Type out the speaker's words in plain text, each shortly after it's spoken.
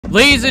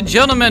Ladies and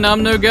gentlemen,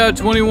 I'm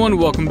NoGod21.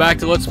 Welcome back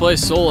to Let's Play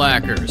Soul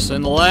Hackers.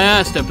 In the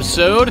last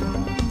episode,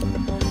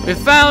 we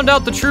found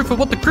out the truth of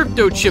what the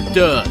crypto chip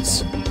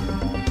does.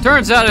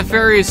 Turns out it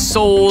ferries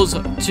souls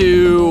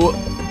to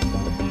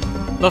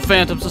the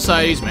Phantom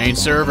Society's main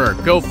server.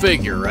 Go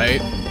figure,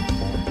 right?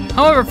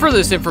 However, for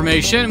this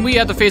information, we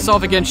had to face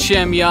off against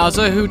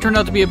Shamyaza, who turned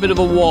out to be a bit of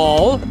a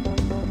wall.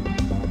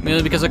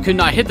 Mainly because I could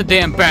not hit the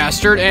damn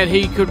bastard, and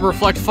he could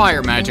reflect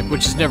fire magic,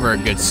 which is never a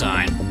good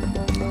sign.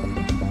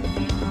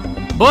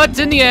 But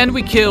in the end,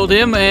 we killed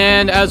him,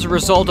 and as a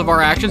result of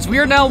our actions, we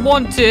are now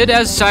wanted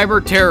as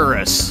cyber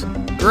terrorists.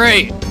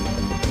 Great.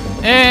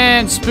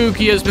 And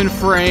Spooky has been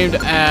framed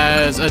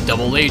as a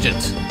double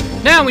agent.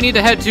 Now we need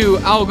to head to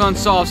Algon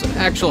Soft's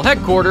actual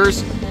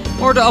headquarters,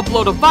 or to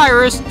upload a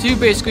virus to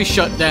basically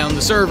shut down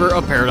the server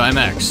of Paradigm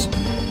X.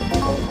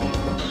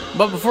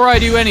 But before I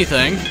do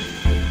anything,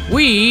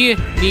 we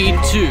need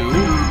to,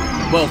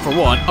 well, for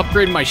one,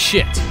 upgrade my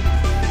shit.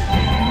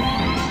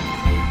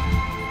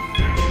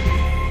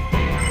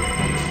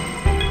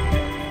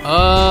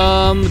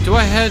 Do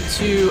I head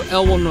to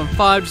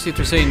L115 to see if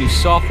there's any new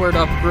software to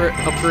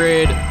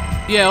upgrade?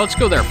 Yeah, let's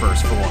go there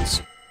first for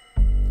once.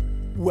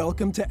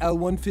 Welcome to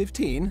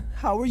L115.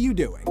 How are you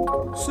doing?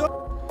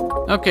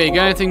 Okay, you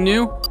got anything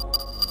new?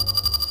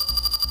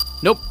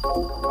 Nope.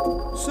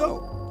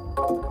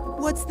 So,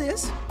 what's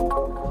this?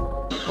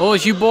 Well,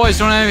 as you boys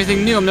don't have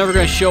anything new, I'm never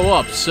gonna show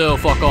up, so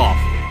fuck off.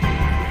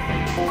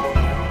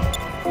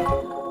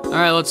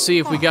 Alright, let's see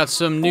if we got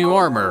some new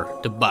armor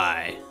to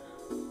buy.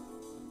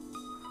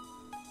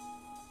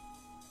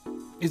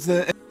 Is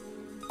the...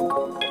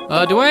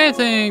 Do I have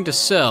anything to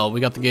sell? We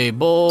got the Gay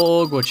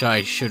Bulg, which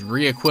I should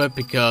re-equip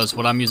because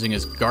what I'm using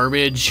is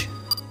garbage.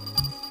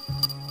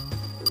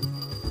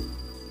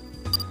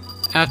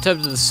 I'm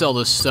tempted to sell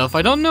this stuff.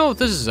 I don't know if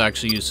this is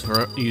actually used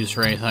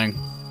for anything.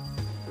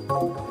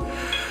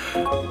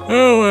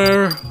 Oh,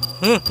 where?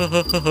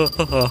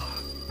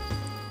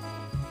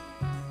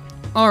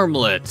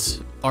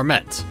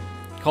 Armet.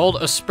 Called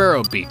a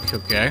Sparrow Beak,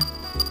 okay.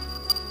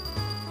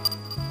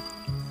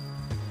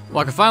 Well,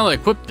 I can finally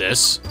equip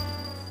this.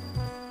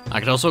 I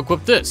can also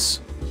equip this.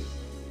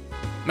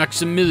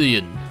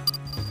 Maximilian.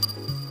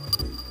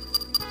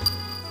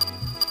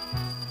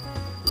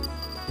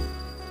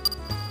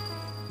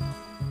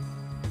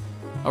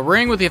 A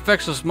ring with the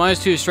effects of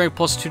 -2 to strength,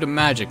 +2 to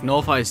magic,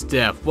 nullifies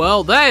death.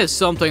 Well, that is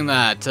something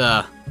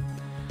that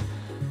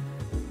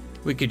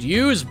we could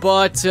use,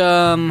 but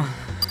I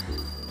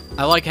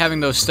like having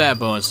those stat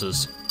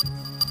bonuses.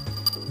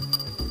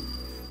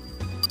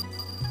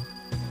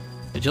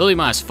 Agility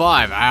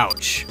 -5,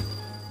 ouch.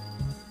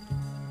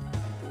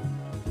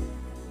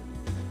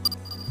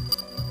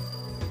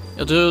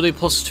 Agility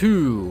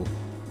 +2.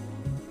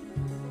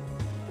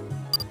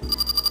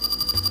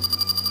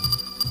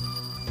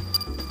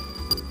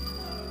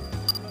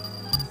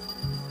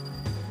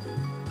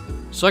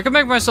 So I can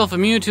make myself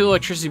immune to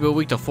electricity but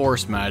weak to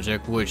force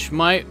magic, which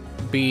might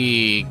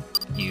be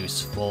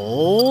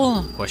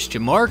useful.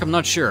 Question mark? I'm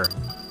not sure.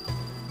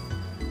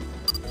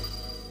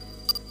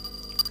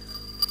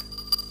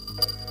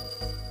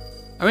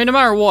 I mean, no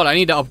matter what, I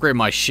need to upgrade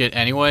my shit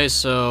anyway,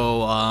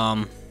 so,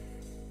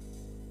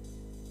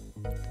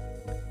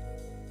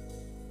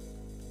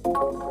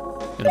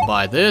 gonna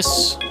buy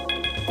this.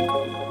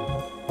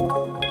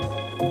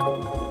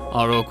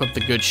 Auto-equip the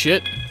good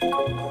shit.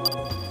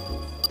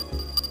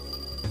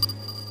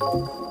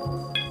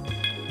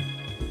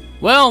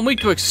 Well, I'm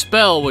weak to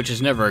expel, which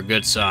is never a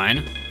good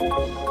sign.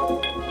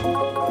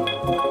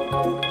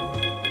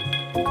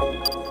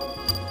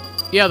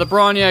 Yeah, the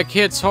Bronyak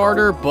hits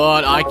harder,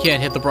 but I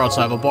can't hit the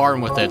broadside of a barn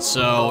with it,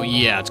 so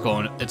yeah, it's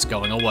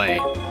going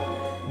away.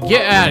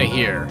 Get out of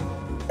here.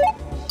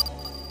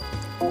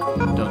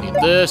 Don't need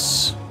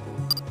this.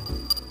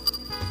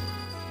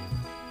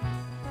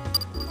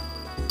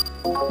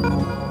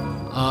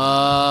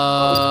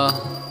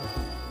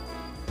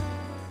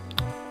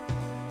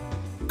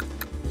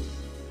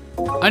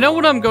 I know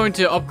what I'm going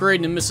to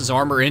upgrade Nemesis'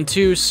 armor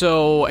into,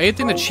 so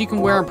anything that she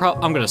can wear,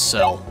 I'm gonna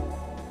sell.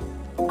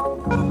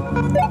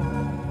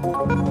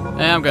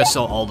 And I'm gonna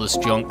sell all this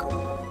junk.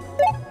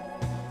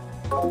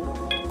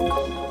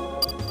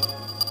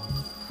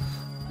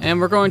 And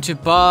we're going to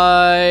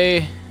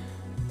buy...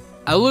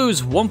 I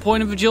lose 1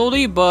 point of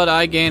agility, but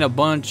I gain a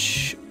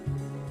bunch...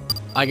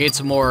 I gain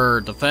some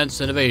more defense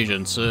and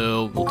evasion,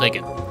 so we'll take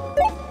it.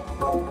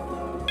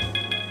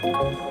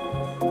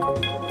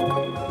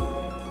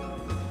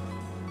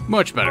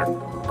 Much better.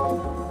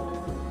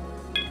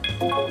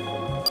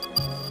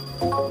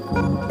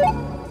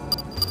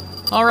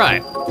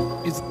 Alright.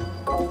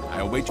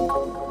 I'll wait.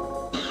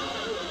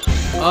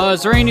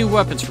 Is there any new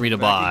weapons for me to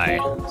buy?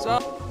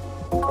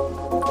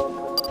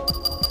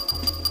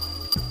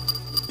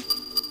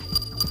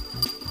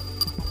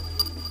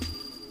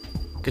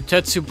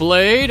 Katetsu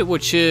Blade,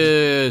 which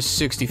is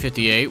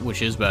 6058,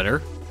 which is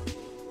better.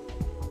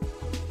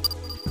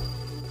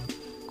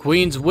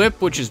 Queen's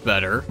Whip, which is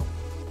better.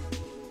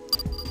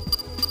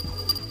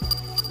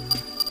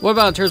 What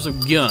about in terms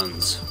of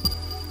guns?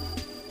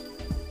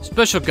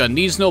 Special gun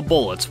needs no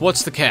bullets.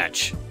 What's the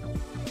catch?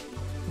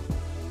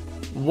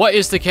 What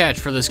is the catch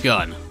for this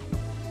gun?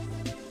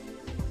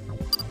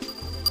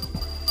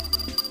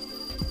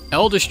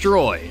 L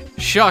destroy.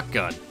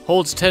 Shotgun.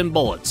 Holds 10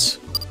 bullets.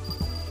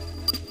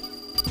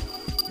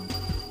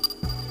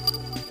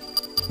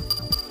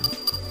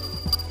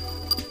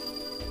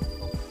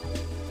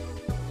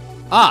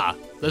 Ah,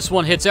 this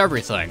one hits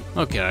everything.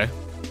 Okay.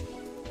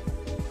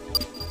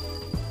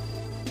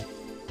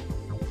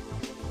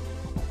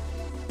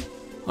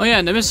 Oh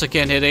yeah, Nemissa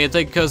can't hit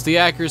anything because the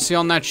accuracy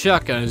on that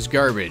shotgun is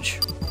garbage.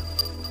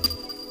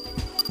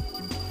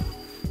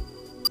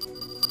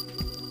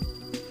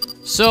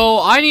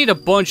 So, I need a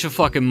bunch of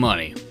fucking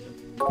money,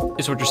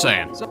 is what you're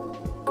saying.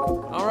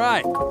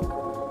 Alright.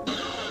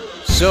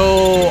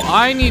 So,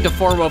 I need to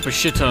farm up a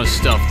shit ton of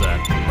stuff then.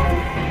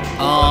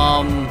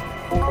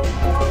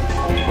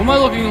 What am I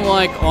looking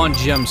like on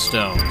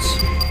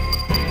gemstones?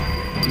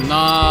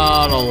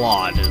 Not a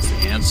lot is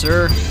the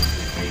answer.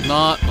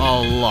 Not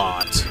a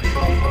lot.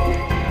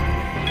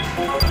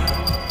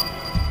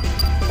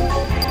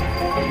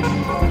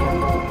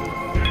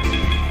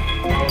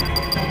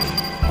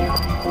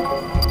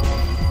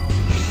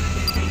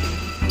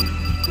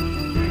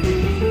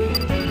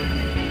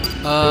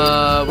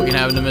 We can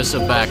have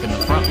Nemissa back in the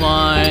front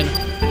line.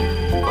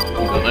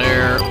 Go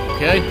there,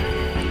 okay.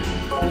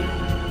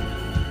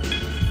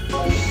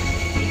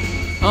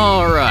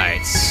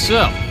 Alright,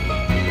 so.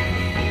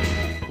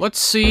 Let's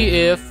see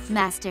if...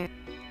 Master.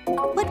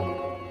 What?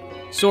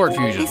 Sword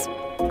fusion.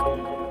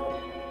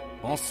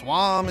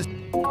 Bonsoir, Miss.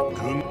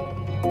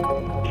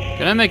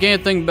 Can I make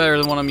anything better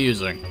than what I'm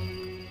using?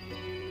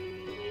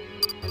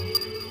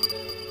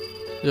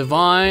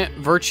 Divine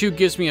Virtue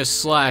gives me a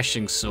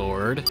slashing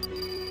sword.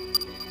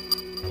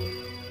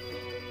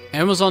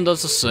 Amazon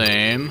does the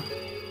same.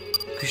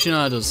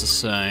 Kushina does the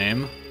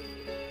same.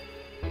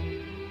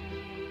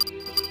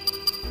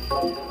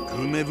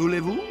 Que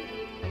voulez-vous?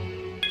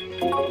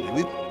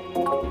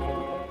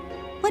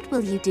 What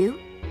will you do?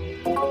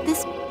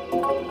 This.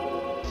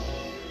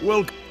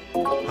 Well,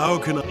 how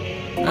can I?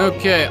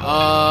 Okay,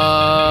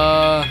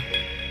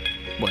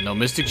 what, no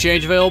Mystic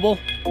Change available?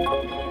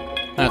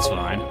 That's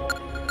fine.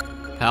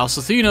 House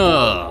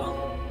Athena!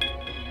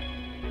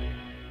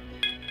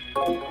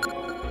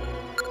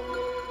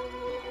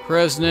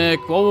 Kresnik,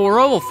 well,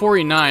 we're level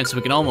 49, so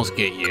we can almost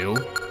get you.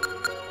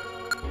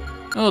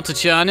 Oh,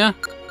 Tatiana.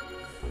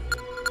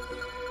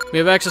 We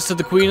have access to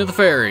the Queen of the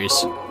Fairies.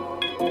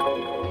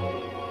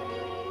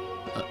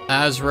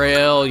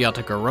 Azrael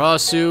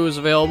Yatagarasu is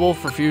available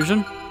for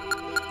fusion.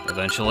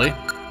 Eventually.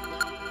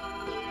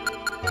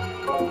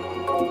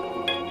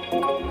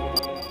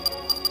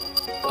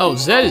 Oh,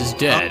 Zed is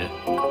dead.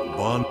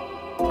 Bon.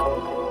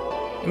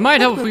 It might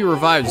help if we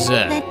revive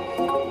Zed.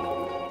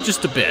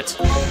 Just a bit.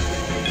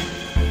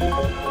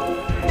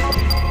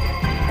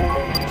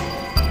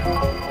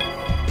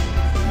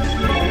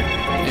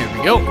 There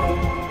we go.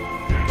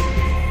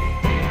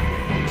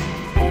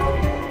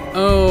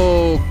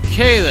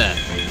 Okay then.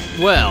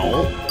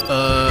 Well,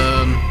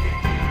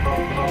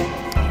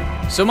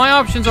 so my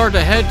options are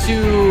to head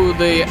to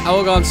the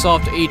Algon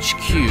Soft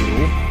HQ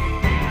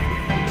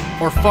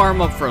or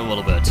farm up for a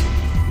little bit.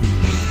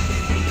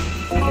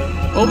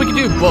 Well, we can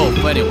do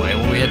both anyway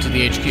when we head to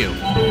the HQ.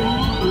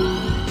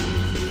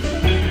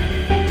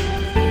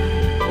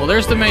 Well,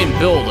 there's the main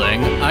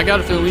building. I got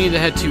a feeling we need to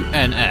head to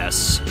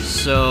NS,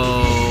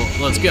 so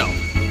let's go.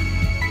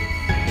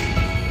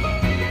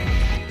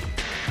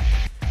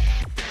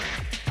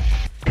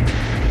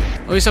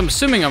 At least I'm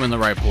assuming I'm in the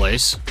right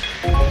place.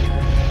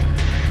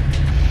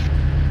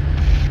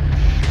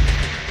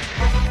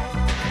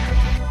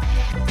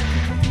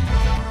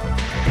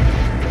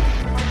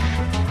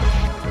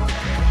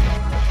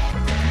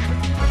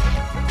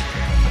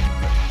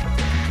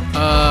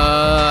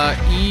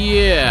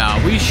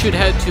 Yeah, we should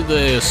head to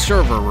the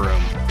server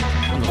room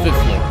on the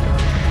 5th floor.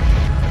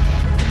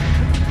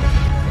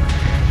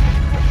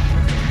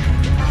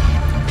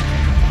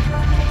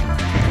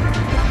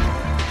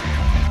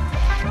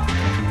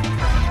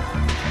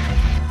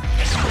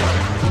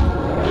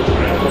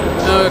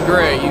 Oh,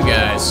 great, you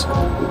guys.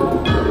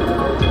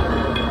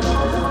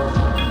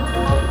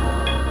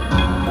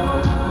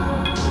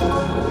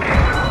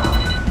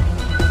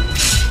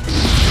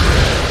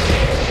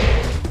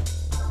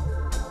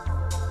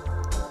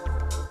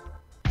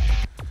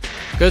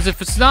 Because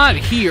if it's not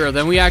here,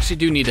 then we actually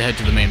do need to head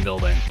to the main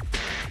building.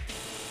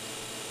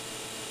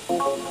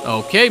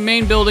 Okay,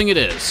 main building it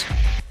is.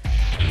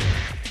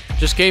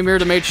 Just came here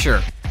to make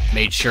sure.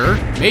 Made sure?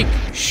 Make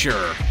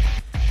sure.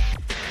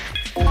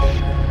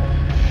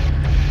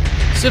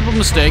 Simple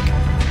mistake.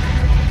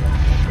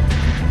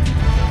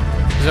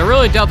 Because I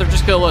really doubt they're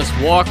just gonna let us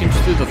walk into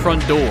through the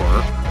front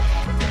door.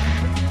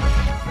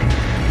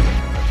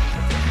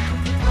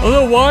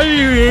 Although, why are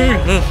you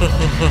here?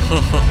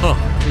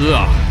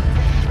 Ugh.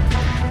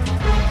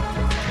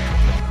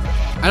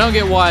 I don't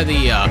get why the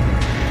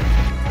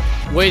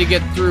way to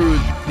get through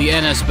the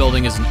NS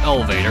building is an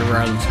elevator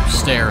rather than some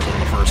stairs on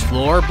the first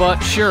floor, but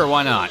sure,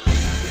 why not?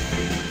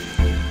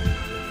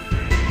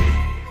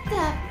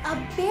 A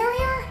bear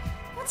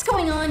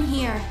on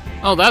here?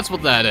 Oh, that's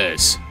what that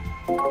is.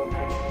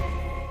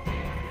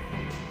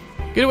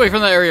 Get away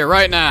from that area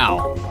right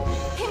now.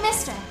 Hey,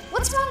 mister,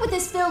 what's wrong with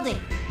this building?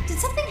 Did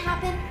something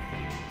happen?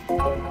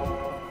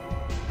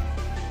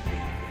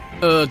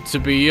 To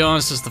be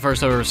honest, this is the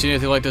first time I've ever seen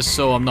anything like this,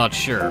 so I'm not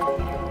sure.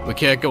 We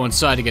can't go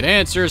inside to get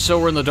answers, so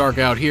we're in the dark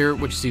out here,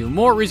 which is even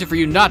more reason for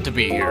you not to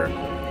be here.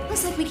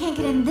 Looks like we can't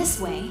get in this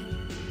way.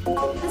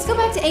 Let's go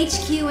back to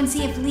HQ and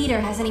see if Leader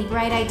has any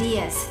bright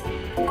ideas.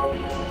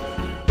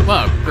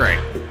 Oh, great.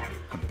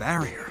 A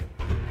barrier?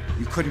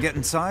 You couldn't get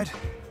inside?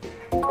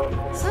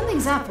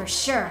 Something's up for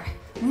sure.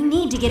 We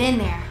need to get in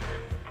there.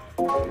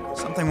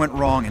 Something went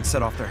wrong and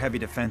set off their heavy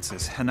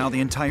defenses, and now the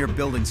entire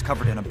building's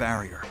covered in a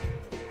barrier.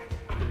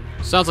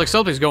 Sounds like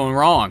something's going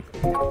wrong.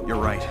 You're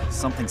right,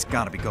 something's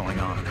gotta be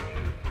going on.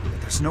 But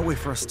there's no way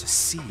for us to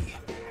see.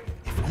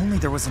 If only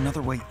there was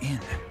another way in.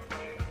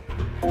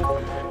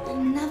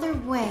 Another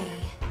way.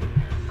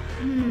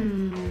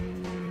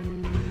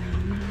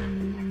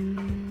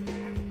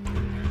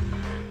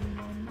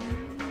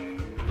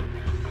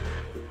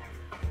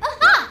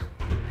 Aha!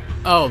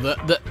 Oh,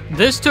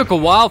 this took a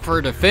while for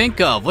her to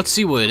think of. Let's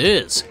see what it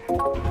is.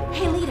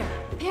 Hey, Leader.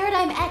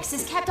 Paradigm X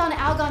is kept on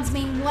Algon's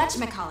main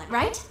whatchamacallit,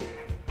 right?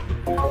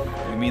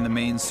 You mean the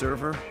main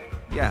server?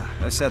 Yeah,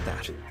 I said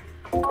that.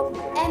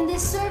 And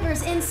this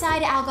server's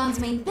inside Algon's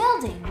main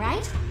building,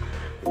 right?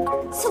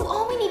 So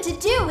all we need to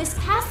do is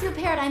pass through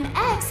Paradigm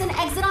X and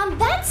exit on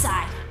that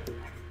side.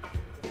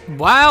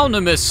 Wow,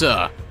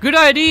 Nemissa. Good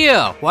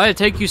idea. Why did it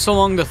take you so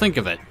long to think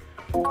of it?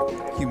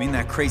 You mean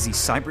that crazy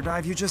cyber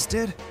dive you just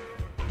did?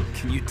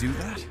 Can you do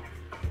that?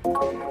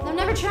 I've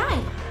never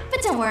tried,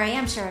 but don't worry,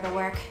 I'm sure it'll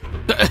work.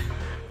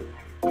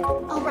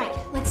 Alright,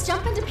 let's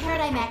jump into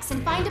Paradigm X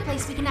and find a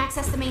place we can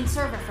access the main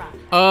server from.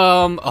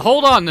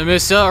 Hold on,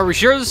 Nemissa. Are we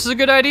sure this is a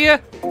good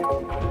idea?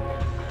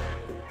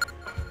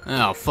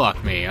 Oh,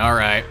 fuck me.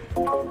 Alright.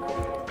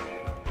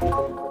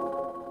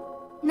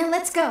 Now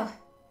let's go.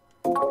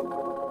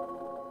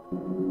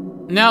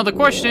 Now, the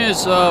question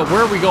is,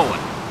 where are we going?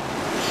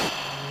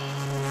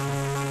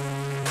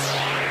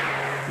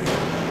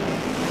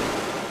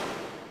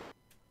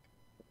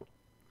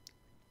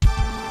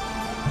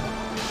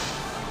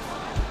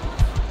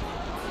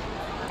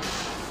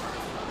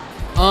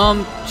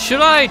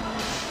 Should I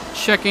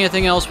check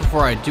anything else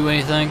before I do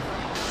anything?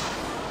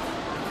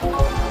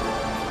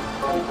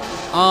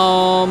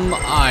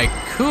 I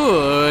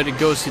could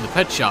go see the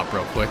pet shop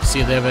real quick, see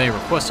if they have any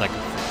requests I can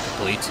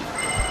complete.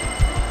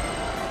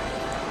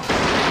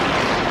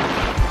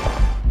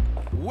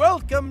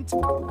 Welcome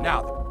to...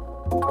 Now,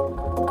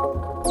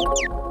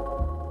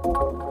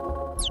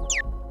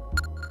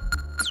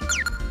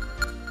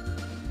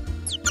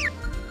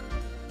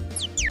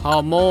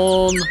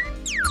 Hormone.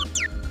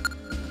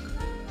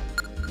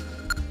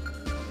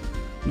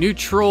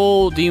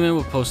 Neutral demon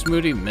with post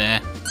moody, meh.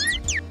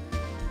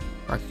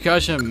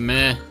 Concussion,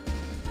 meh.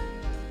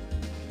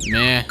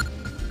 Meh.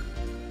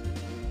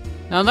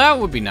 Now that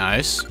would be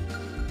nice.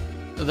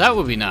 That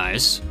would be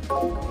nice.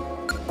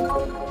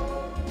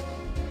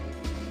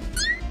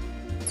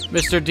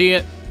 Mr.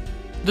 D.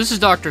 This is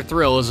Dr.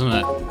 Thrill, isn't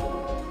it?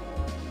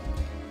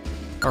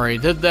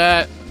 Alright, did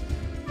that.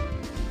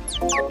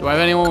 Do I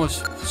have anyone with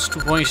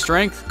 20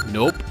 strength?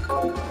 Nope.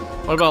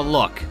 What about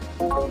luck?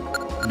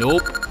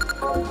 Nope.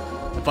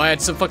 If I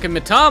had some fucking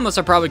Mitamas,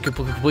 I probably could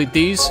complete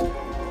these.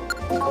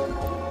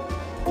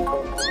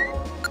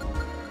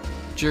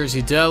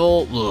 Jersey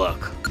Devil,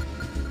 look.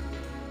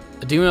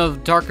 A demon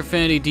of dark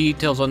affinity,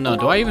 details unknown.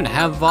 Do I even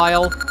have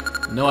Vial?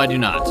 No, I do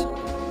not.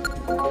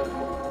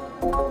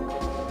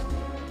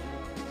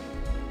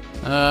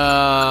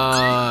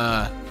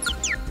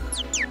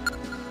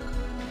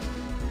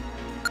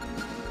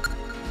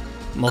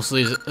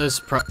 Mostly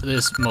this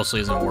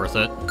mostly isn't worth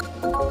it.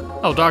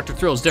 Oh, Dr.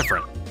 Thrill's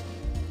different.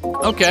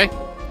 Okay.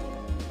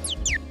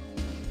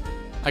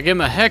 I get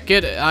him a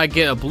Hecate, I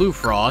get a Blue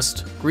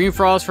Frost. Green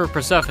Frost for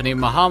Persephone.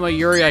 Mahama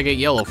Yuri, I get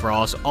Yellow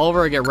Frost.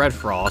 Oliver, I get Red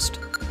Frost.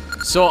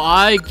 So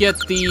I get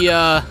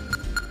the,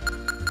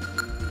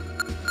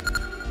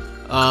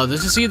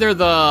 this is either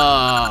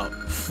the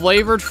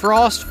Flavored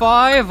Frost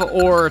 5,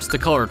 or it's the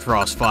Colored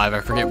Frost 5, I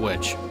forget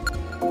which.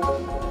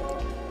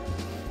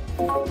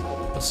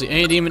 Let's see,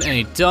 any demon,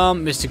 any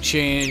dumb. Mystic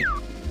Change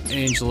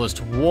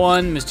List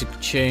 1, Mystic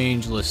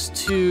Change List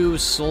 2,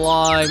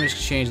 Sly, Mystic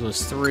Change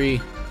List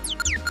 3.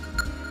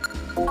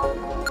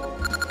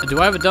 Do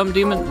I have a dumb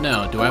demon?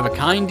 No. Do I have a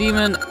kind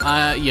demon?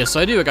 Yes,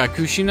 I do. I got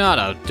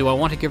Kushinada. Do I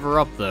want to give her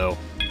up, though?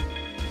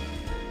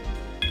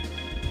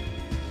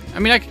 I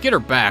mean, I could get her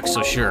back,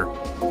 so sure.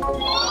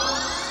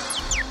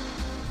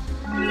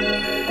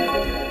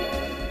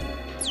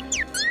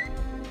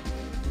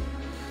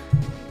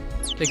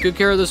 Take good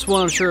care of this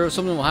one. I'm sure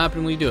something will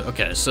happen when you do it.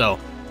 Okay, so.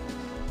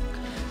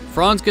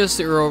 Franz gets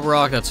the Euro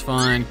Rock. That's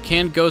fine.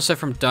 Canned Ghost Set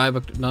from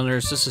Diebook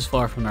Nunners. This is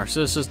far from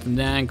Narcissus. The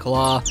Nan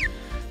Claw.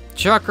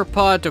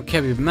 Chakrapod,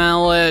 Dokebi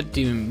Mallet,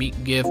 Demon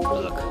Meat Gift,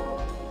 look.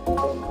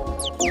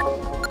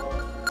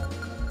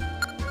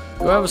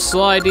 Do I have a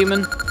Sly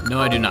Demon? No,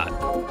 I do not.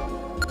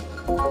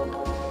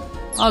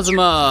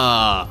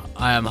 Azuma!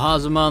 I am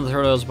Hazuma, the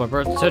third of my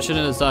birth. Attention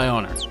is thy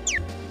honor.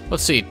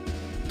 Let's see.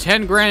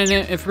 10 grand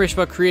in information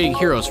about creating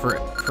heroes for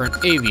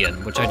an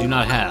avian, which I do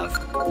not have.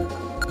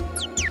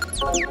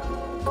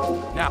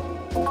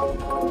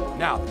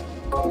 Now.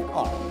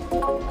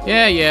 Oh.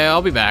 Yeah,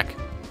 I'll be back.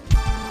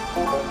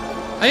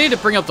 I need to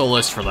bring up the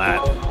list for that.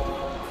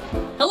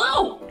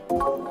 Hello!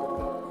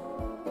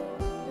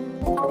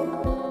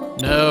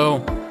 No.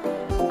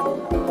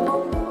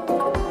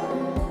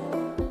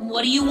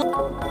 What do you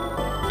want?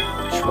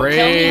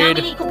 Trade.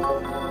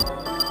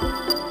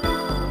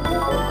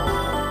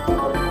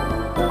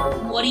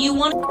 What do you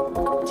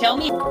want? Tell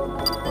me.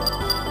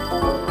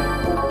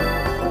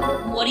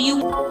 What do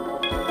you...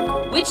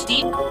 Which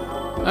demon?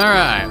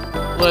 Alright,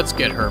 let's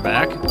get her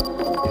back.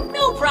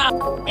 No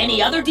problem.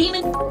 Any other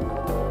demon?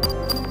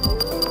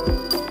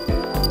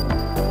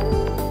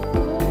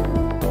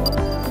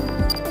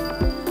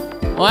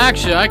 Well,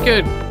 actually, I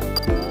could...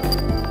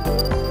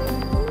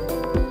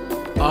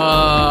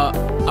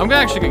 I'm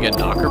actually gonna get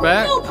Knocker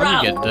back. No I'm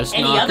problem. gonna get this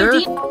Any Knocker.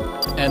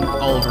 other And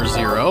Oliver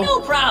Zero.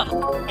 No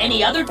problem.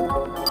 Any other...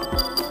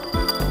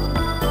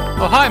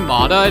 Oh, hi,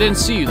 Mata. I didn't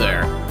see you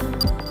there.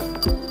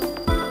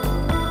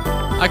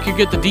 I could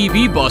get the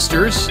DB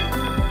Busters.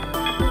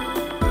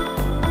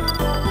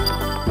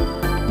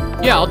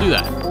 Yeah, I'll do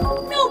that.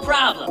 No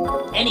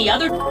problem. Any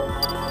other...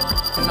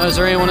 Is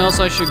there anyone else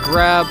I should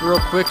grab real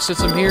quick since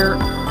I'm here?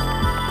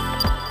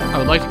 I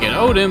would like to get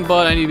Odin,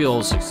 but I need to be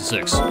level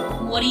 66.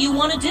 What do you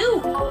want to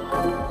do?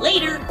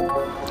 Later.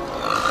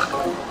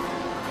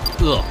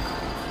 Look.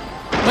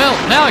 Well,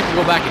 now I can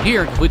go back in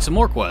here and complete some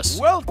more quests.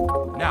 Well,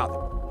 now.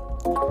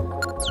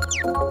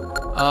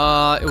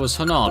 It was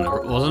Hanan,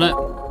 wasn't it?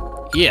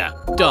 Yeah,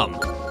 dumb.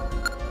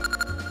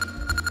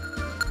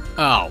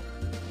 Oh.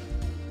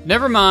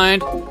 Never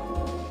mind.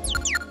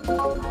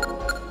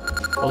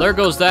 Well, there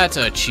goes that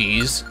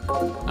cheese.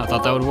 I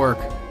thought that would work.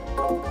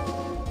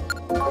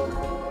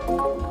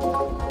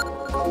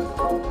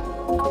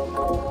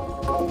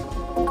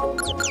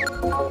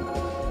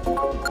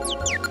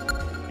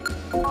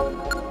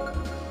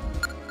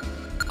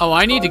 Oh,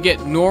 I need to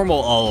get normal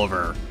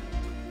Oliver.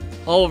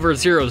 Oliver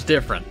Zero's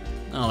different.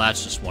 Oh,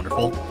 that's just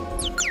wonderful.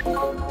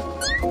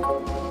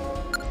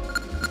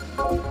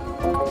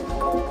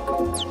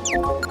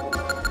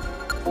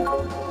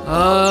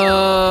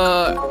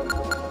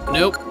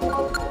 Nope.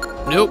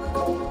 Nope.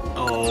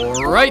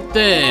 Alright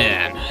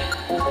then.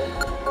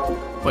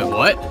 Wait,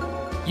 what?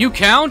 You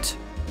count?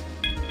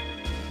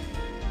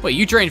 Wait,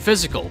 you drain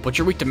physical, but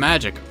you're weak to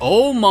magic.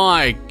 Oh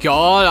my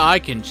god, I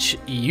can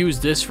use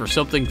this for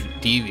something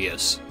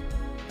devious.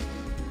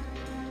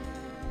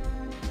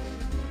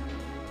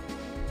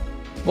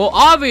 Well,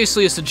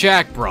 obviously it's the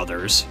Jack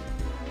Brothers.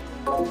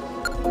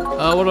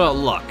 What about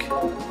luck?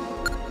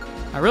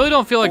 I really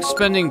don't feel like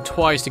spending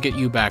twice to get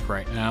you back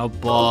right now,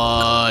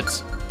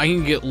 but I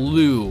can get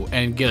Lou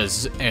and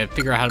and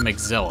figure out how to make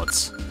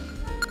zealots.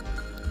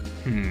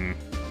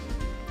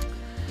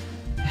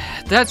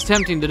 That's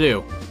tempting to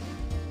do.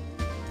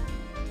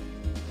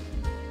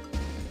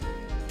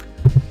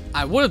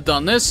 I would have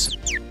done this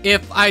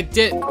if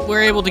were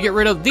able to get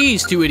rid of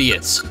these two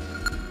idiots.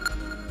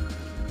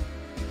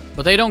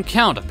 But they don't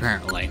count,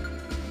 apparently.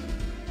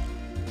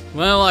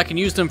 Well, I can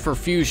use them for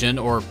fusion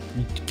or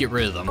get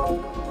rid of them.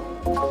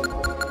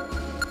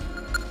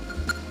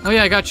 Oh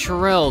yeah, I got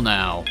Chirel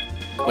now.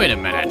 Wait a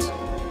minute.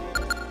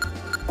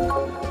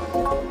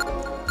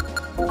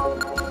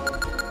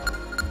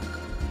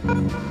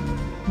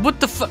 What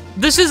the fu-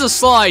 This is a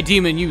Sly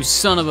Demon, you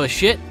son of a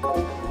shit.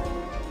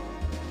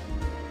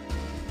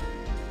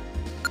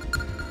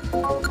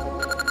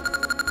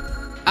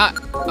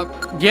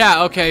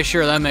 Yeah, okay,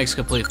 sure, that makes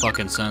complete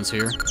fucking sense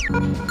here.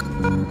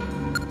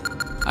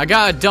 I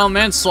got a dumb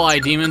and Sly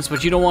Demons,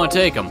 but you don't want to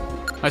take them.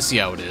 I see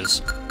how it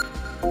is.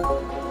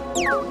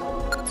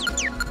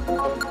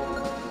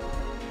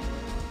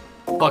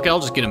 Fuck it, I'll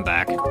just get him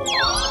back.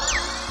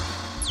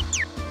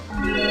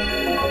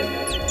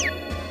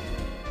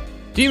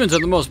 Demons are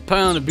the most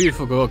pounded,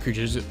 beautiful god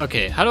creatures.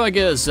 Okay, how do I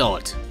get a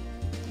zealot?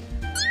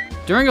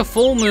 During a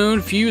full moon,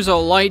 fuse a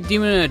light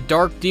demon and a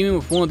dark demon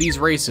with one of these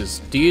races.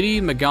 Deity,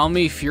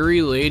 Megami,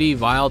 Fury, Lady,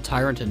 Vile,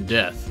 Tyrant, and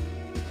Death.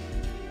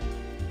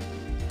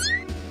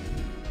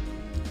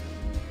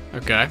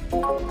 Okay.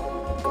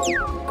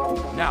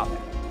 Now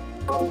then.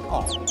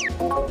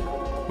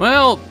 Oh.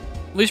 Well,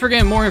 at least we're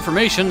getting more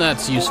information.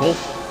 That's useful.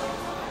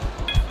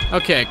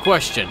 Okay,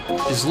 question.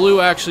 Is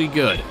Lou actually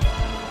good?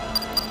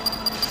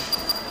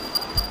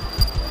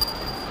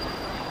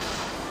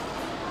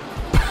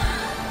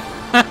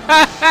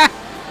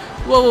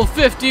 Level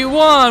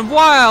 51,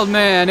 Wild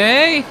Man,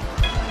 eh?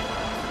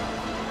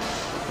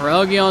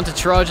 Relgion to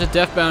Traja,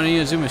 Deathbound,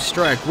 and Inazuma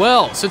Strike.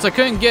 Well, since I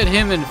couldn't get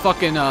him in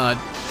fucking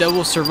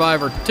Devil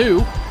Survivor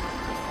 2,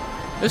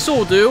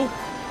 this'll do.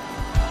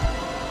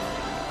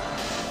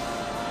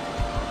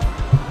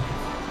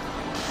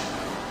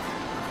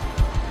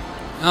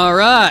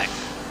 Alright.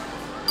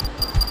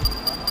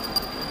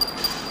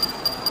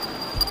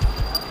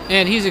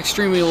 And he's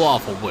extremely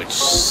lawful, which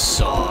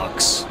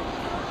sucks.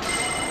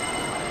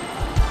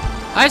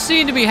 I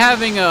seem to be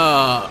having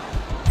a...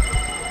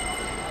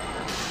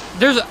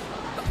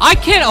 I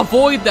can't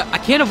avoid that. I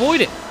can't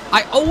avoid it.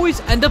 I always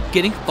end up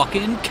getting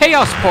fucking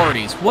chaos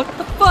parties. What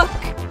the fuck?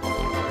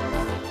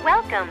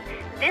 Welcome.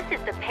 This is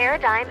the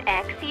Paradigm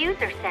X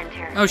User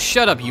Center. Oh,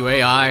 shut up, you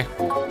AI.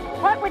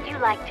 What would you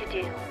like to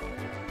do?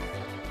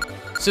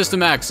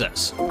 System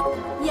access.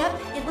 Yep,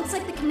 it looks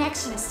like the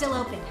connection is still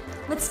open.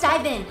 Let's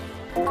dive in.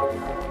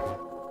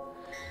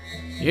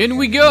 In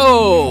we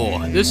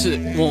go. This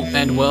won't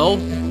end well.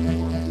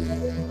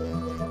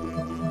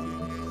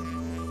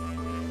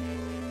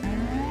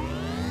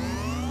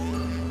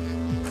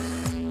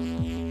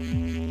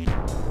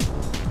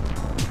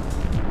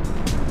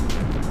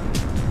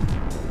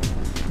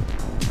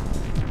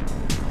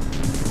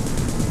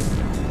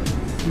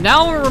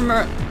 Now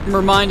I'm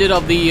reminded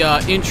of the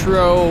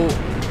intro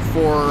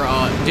for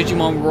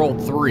Digimon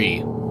World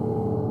 3.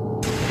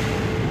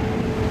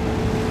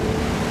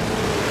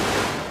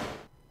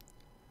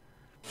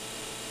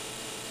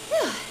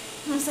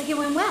 Looks like it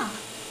went well.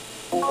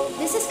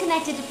 This is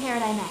connected to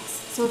Paradigm X,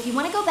 so if you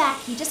want to go back,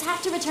 you just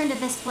have to return to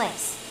this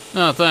place.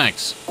 Oh,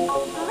 thanks.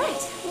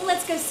 Alright, well,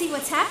 let's go see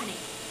what's happening.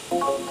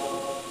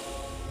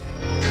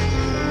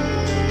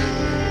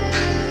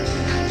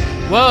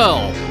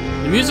 Well,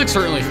 the music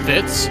certainly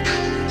fits.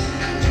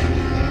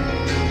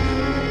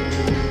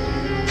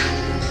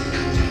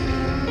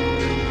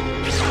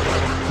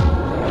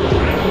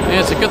 And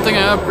it's a good thing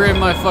I upgraded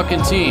my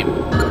fucking team.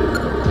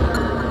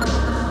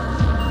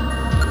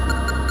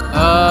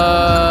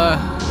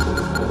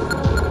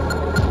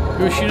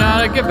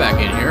 Kushinada, get back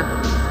in here.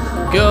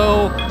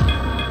 Go.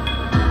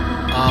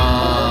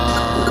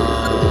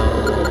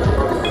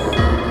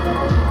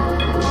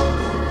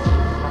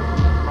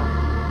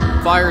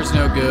 Fire's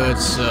no good,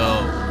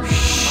 so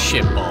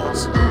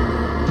shitballs.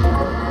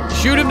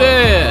 Shoot him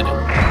dead!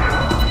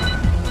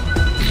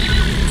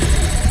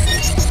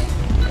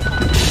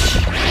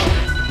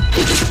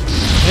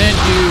 And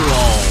do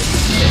all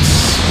this.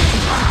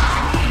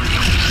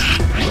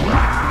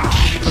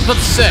 I was about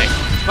to say,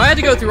 if I had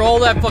to go through all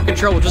that fucking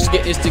trouble just to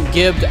get instant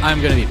gibbed,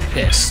 I'm gonna be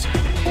pissed.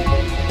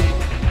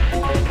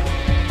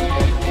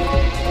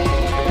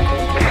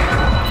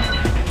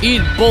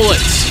 Eat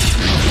bullets!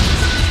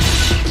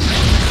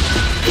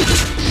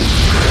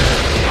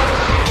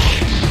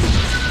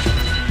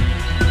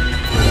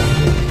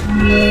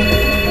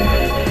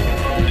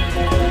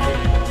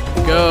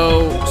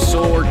 Go,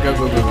 sword, go,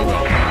 go, go, go,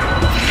 go.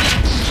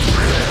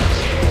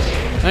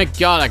 Thank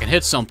God I can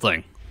hit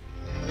something.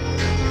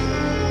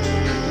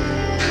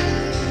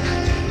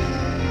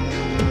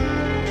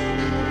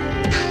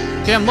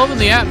 Okay, I'm loving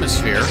the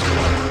atmosphere.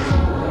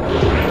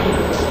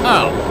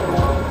 Oh.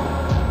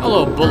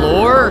 Hello,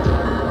 Balor.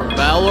 Or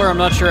Balor, I'm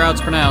not sure how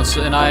it's pronounced,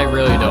 and I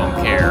really don't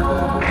care.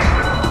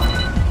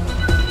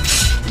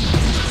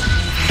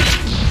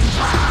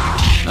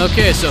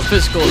 Okay, so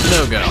physical is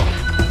no-go.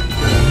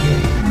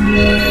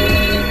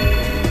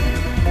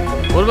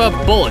 What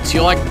about bullets?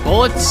 You like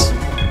bullets?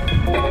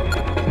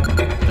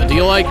 Do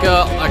you like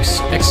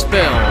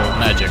expel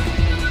magic?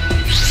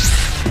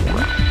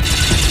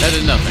 That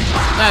did nothing.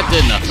 That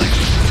did nothing.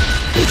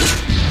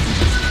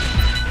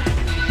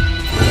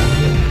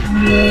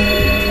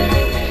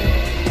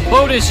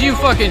 Botus, you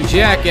fucking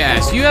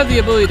jackass. You have the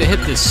ability to hit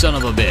this son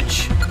of a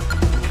bitch.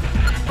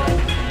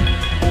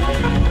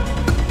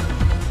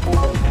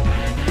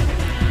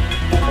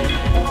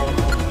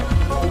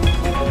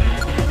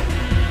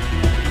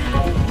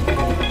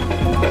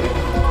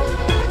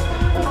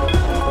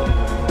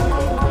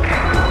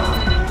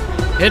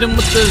 Hit him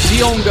with the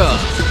Zionga.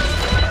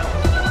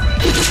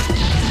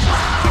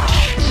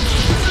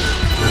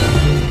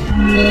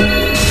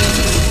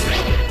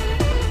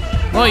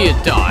 Well, you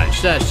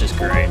dodged. That's just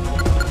great.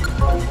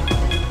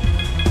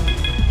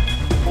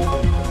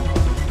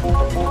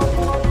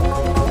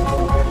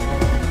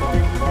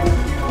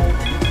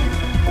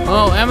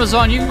 Well,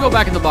 Amazon, you can go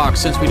back in the box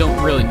since we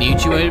don't really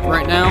need you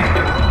right now.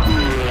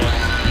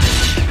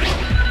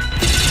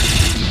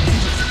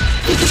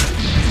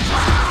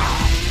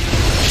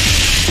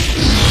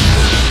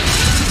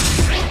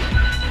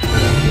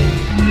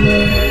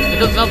 It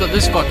doesn't help that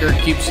this fucker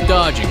keeps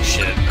dodging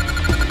shit.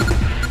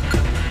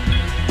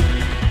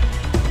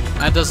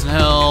 That doesn't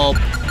help.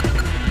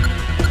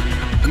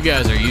 You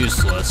guys are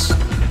useless.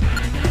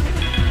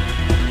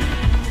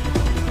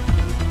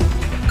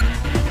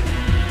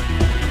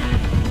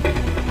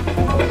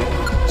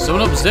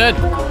 Someone up's dead.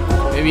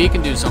 Maybe he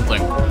can do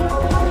something.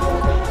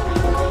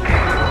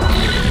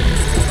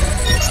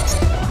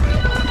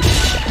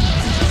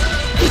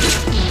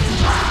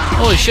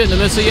 Holy shit,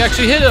 Namisa, you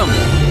actually hit him!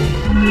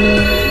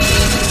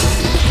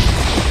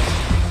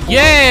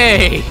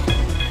 Yay!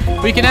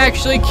 We can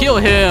actually kill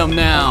him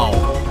now.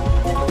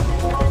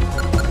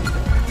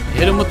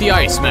 Hit him with the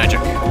ice magic.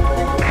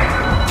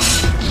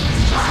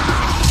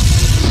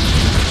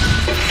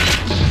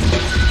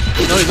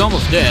 No, he's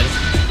almost dead.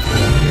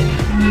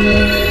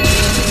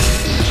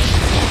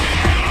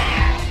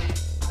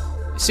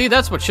 See,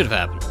 that's what should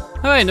have happened.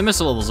 Hey, the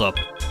missile level's up.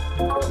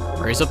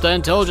 Raise up that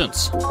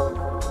intelligence.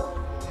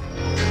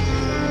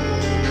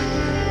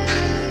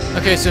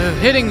 Okay, so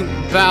hitting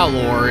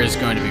Valor is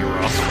going to be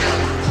rough.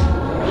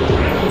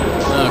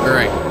 Oh,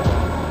 great.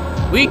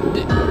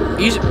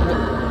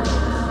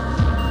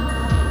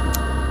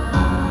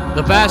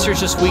 The bastard's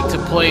just weak to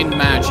plain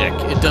magic.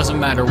 It doesn't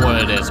matter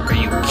what it is. Are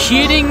you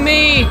kidding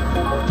me?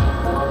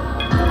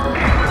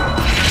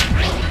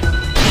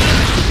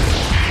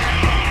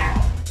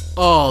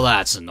 Oh,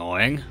 that's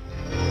annoying.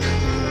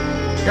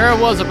 Here I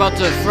was about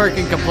to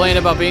freaking complain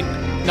about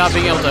not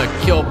being able to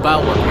kill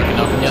Balor quick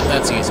enough, and yet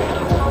that's easy enough.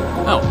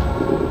 Oh.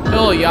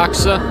 Hello,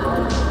 Yaksa.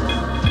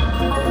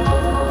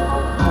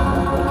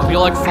 Hope you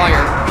like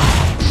fire.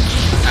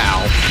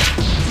 Ow.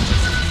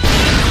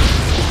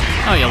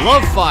 Oh, you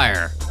love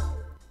fire.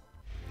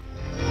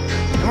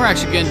 And we're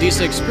actually getting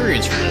decent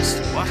experience for this.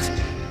 What?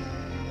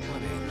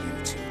 What are you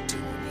two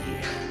doing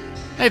here?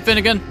 Hey,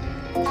 Finnegan.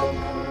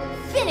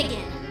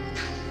 Finnegan!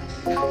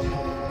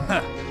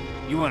 Huh.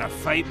 You wanna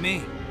fight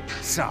me?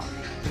 Sorry,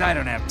 but I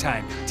don't have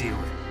time to deal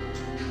with it.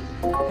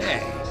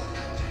 Hey, I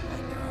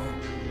know.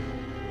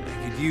 I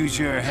could use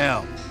your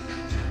help.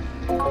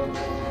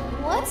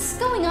 What's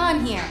going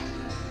on here?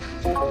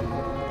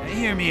 Now,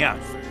 hear me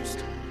out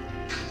first.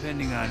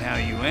 Depending on how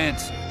you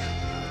answer,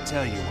 I'll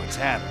tell you what's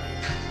happening.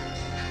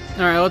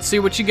 Alright, let's see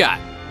what you got.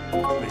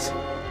 Listen,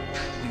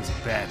 things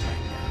are bad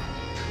right now.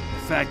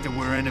 The fact that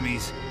we're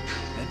enemies,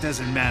 that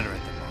doesn't matter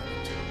at the moment.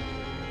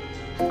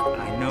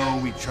 I know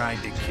we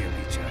tried to kill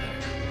each other,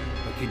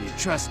 but can you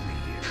trust me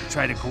here and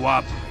try to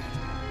cooperate?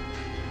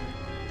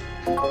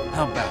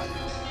 How about it?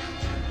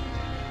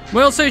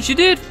 Well, since you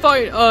did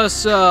fight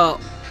us,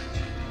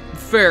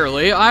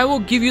 fairly, I will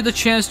give you the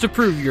chance to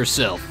prove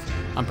yourself.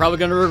 I'm probably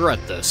gonna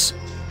regret this.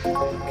 Okay,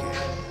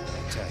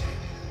 I'll tell you.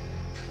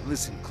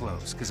 Listen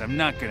close, because I'm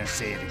not gonna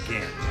say it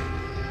again.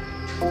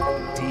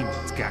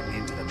 Demon's gotten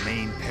into the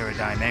main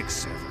Paradigm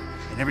X server,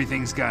 and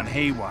everything's gone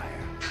haywire.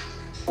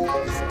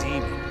 This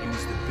demon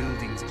used the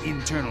building's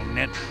internal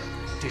network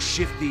to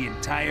shift the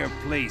entire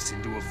place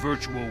into a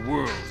virtual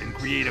world and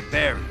create a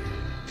barrier.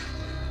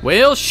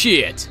 Well,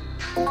 shit.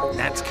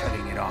 That's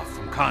cutting it off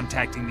from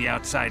contacting the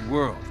outside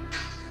world.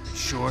 In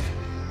short,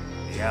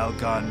 the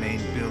Algon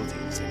main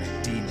building's in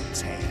a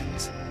demon's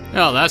hands.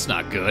 Oh, that's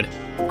not good.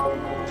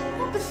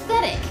 How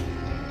pathetic.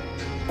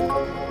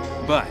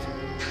 But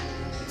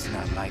it's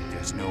not like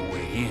there's no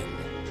way in.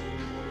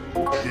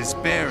 This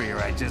barrier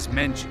I just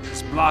mentioned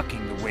is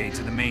blocking the way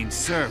to the main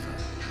server.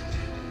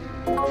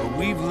 But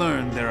we've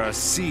learned there are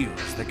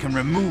seals that can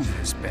remove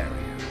this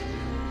barrier.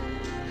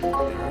 There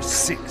are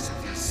 6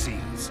 of these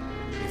seals.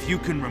 If you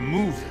can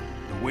remove them,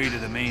 the way to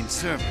the main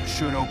server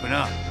should open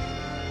up.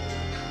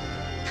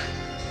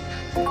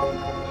 You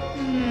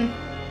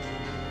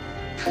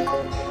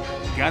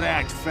gotta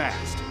act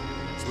fast.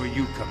 That's where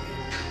you come in.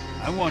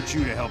 I want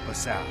you to help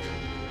us out.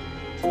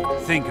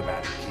 Think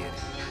about it, kid.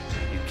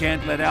 You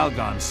can't let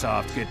Algon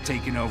Soft get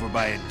taken over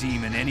by a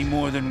demon any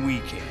more than we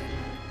can.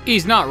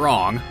 He's not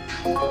wrong.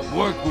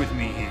 Work with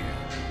me here.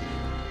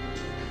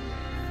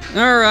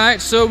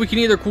 Alright, so we can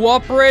either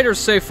cooperate or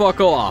say fuck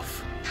off.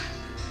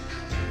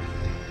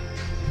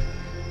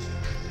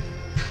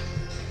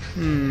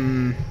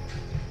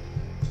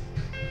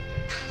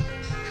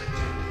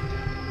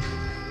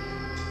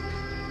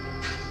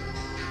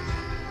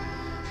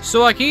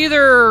 So I can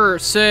either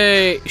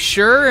say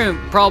sure and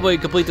probably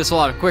complete this a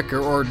lot quicker,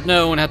 or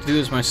no and have to do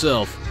this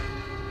myself.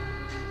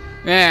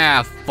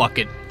 Ah, fuck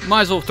it.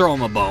 Might as well throw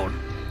him a bone.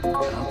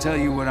 I'll tell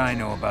you what I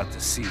know about the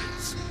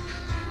seals.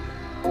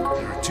 There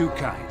are 2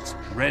 kinds,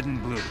 red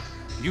and blue.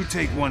 You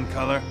take one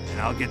color,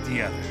 and I'll get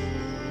the other.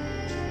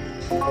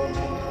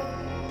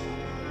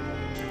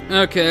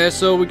 Okay,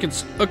 so we can...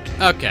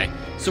 Okay,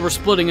 so we're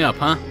splitting up,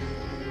 huh?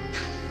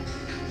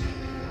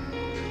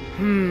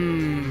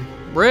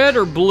 Red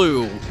or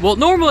blue? Well,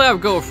 normally I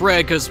would go with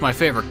red because it's my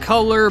favorite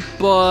color,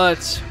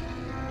 but...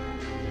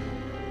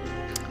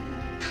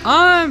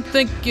 I'm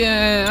thinking...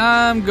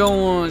 I'm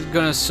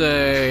gonna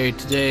say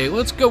today,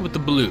 let's go with the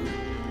blue.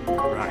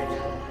 Right.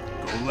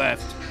 Go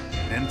left,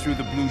 then through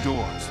the blue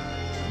doors.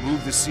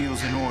 Move the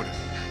seals in order.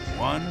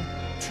 1,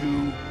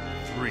 2,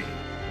 3.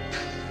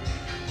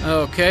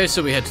 Okay,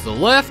 so we head to the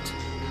left.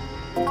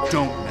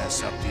 Don't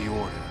mess up the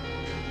order. I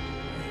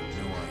have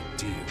no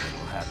idea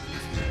what'll happen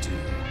if you do.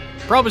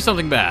 Probably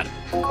something bad.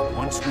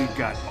 Once we've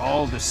got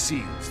all the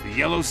seals, the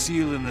yellow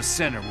seal in the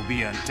center will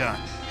be undone.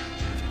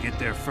 If you get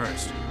there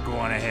first, go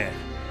on ahead.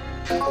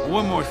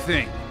 One more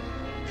thing.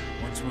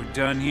 Once we're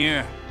done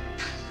here,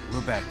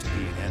 we're back to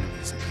being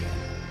enemies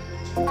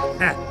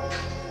again.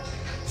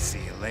 See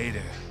you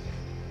later.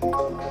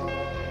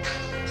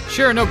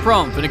 Sure, no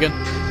problem, Finnegan.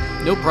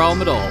 No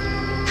problem at all.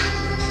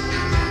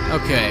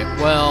 Okay,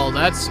 well,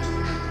 that's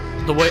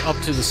the way up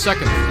to the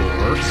 2nd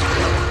floor.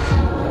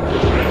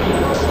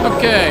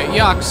 Okay,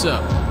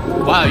 Yaksa.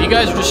 Wow, you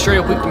guys are just straight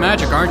up weak to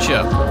magic, aren't you?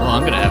 Well,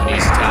 I'm gonna have an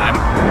easy time.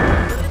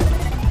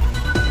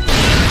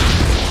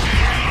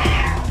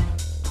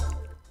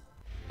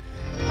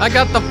 I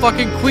got the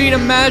fucking Queen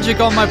of Magic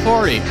on my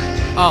party.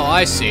 Oh,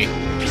 I see.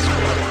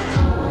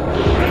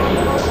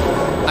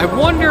 I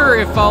wonder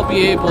if I'll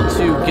be able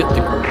to get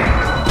the...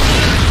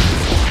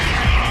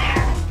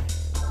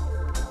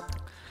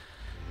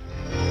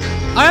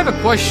 I have a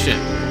question.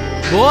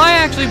 Will I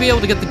actually be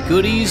able to get the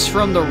goodies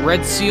from the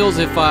red seals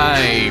if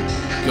I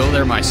go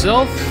there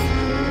myself?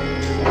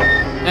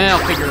 I'll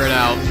figure it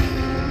out.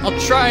 I'll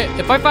try.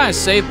 If I find a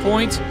save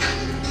point,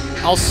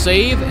 I'll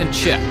save and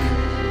check.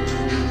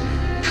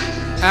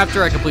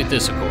 After I complete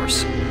this, of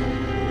course.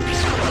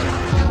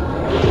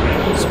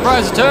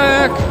 Surprise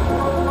attack!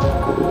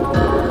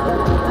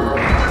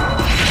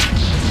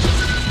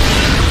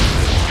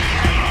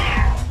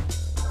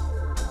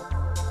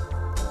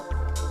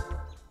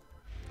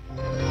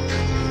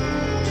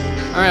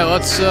 Alright,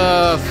 let's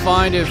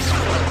find a...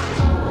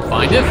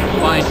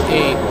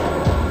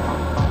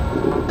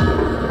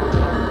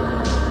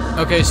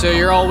 Okay, so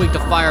you're all weak to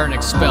fire and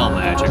expel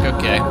magic,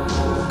 okay.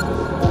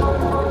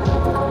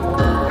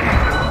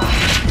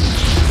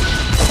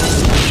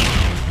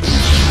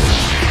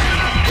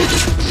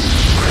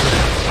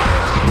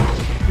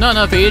 Not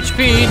enough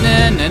HP,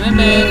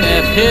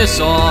 nah, piss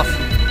off.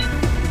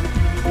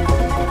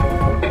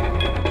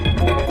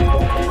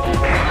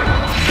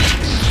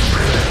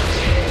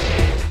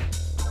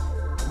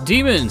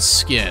 Demon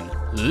skin.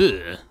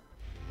 Ugh.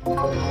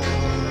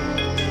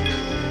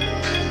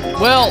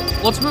 Well,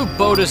 let's move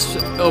Bodus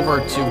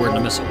over to where the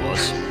missile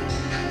was.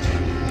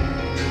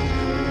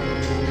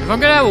 If I'm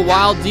gonna have a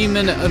wild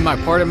demon in my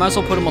party, I might as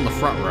well put him on the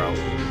front row.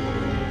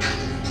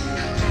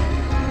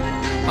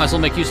 Might as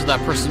well make use of that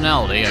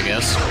personality, I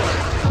guess.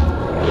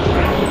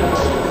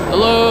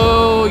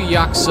 Hello,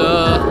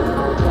 Yaksa.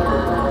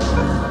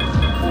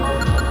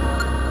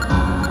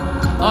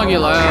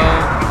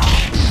 Aguilau.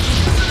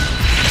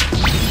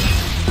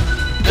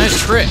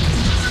 Nice crit.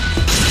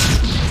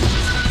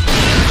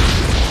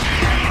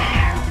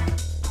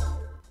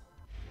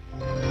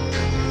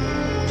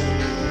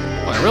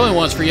 What I really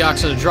want is for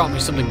Yaksa to drop me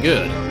something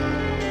good.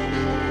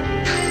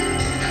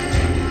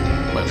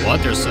 Wait,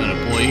 what? There's an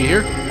employee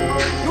here?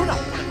 You're not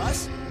one of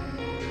us.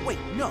 Wait,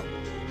 no.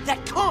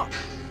 That can't.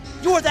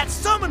 You're that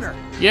summoner.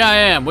 Yeah, I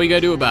am. What are you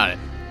gonna do about it?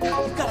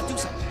 You've got to do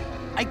something.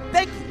 I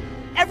beg you.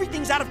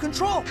 Everything's out of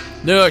control.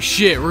 No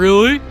shit,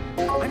 really?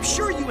 I'm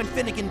sure you and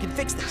Finnegan can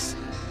fix this.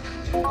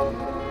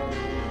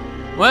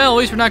 Well, at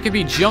least we're not gonna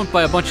be jumped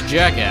by a bunch of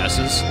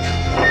jackasses.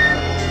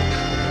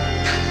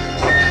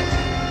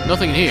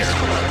 Nothing in here.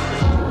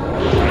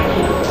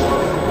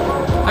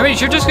 I mean, if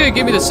you're just gonna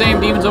give me the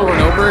same demons over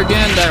and over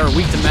again that are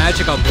weak to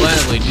magic, I'll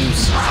gladly do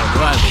so. I'll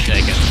gladly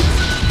take it.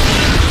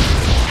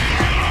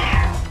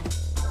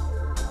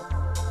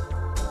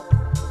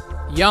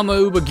 Yama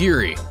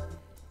Ubagiri.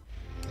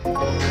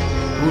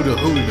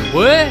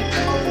 What?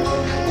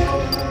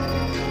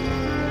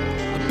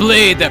 A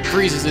blade that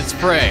freezes its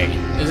prey.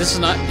 Is this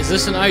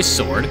an ice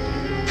sword?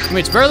 I mean,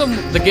 it's better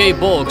than the gay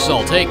bulk, so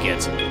I'll take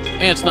it.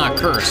 And it's not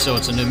cursed, so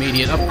it's an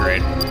immediate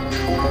upgrade.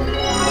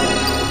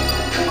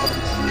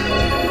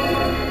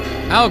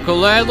 I'll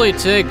gladly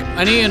take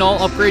any and all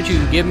upgrades you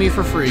can give me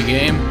for free,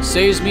 game.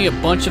 Saves me a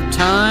bunch of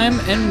time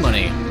and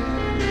money.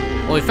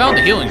 Well, we found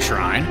the healing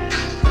shrine.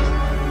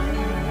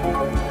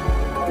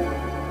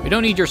 We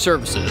don't need your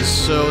services,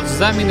 so does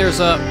that mean there's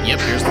a... Yep,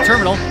 here's the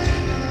terminal.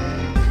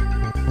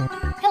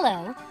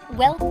 Hello.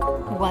 Well,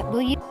 what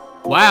will you...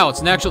 Wow, it's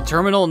an actual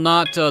terminal,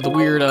 not the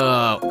weird,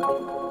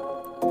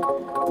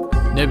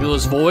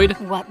 nebulous void.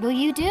 What will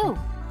you do?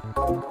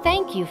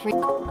 Thank you for...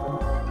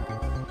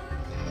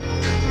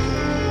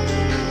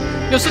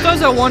 You know,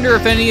 sometimes I wonder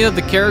if any of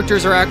the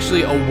characters are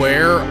actually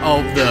aware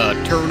of the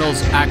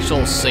terminal's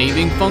actual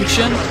saving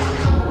function.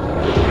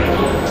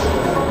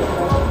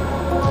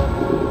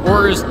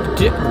 Or is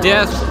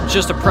death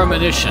just a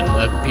premonition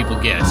that people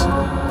get?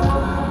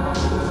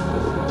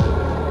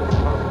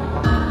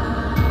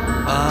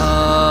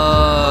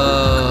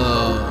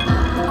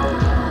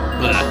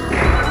 Bleh.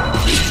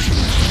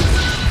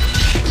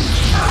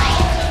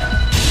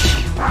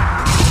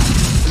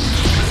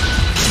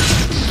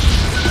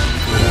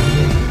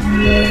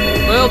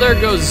 Well, there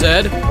goes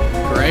Zed.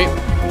 Great.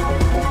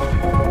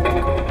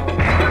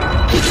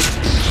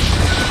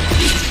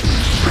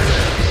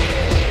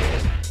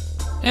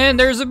 And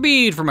there's a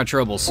bead for my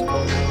troubles.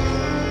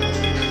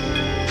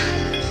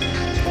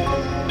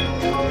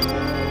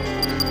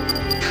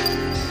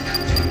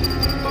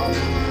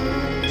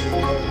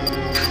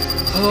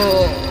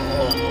 Oh.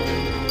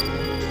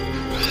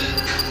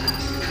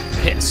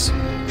 Piss.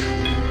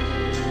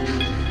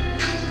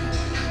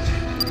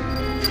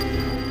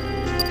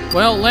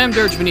 Well,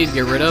 Lamdirge we need to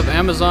get rid of.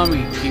 Amazon we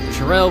can keep.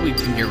 Sherelle we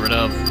can get rid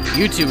of.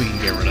 You two we can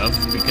get rid of,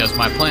 because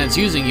my plans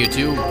using you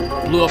two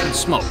blew up in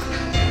smoke.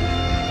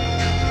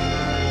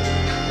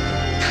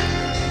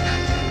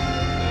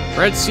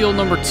 Red seal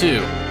number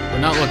 2. We're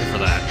not looking for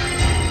that.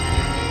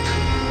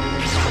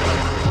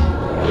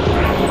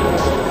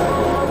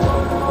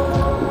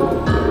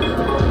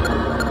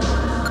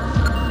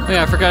 Oh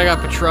yeah, I forgot I got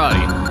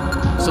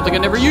Petrati. Something I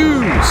never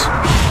use!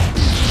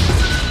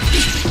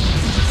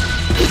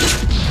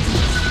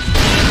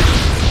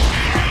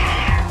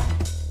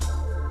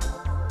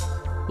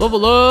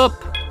 Level up!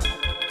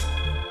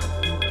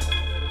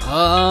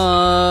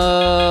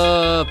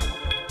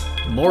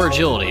 More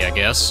agility, I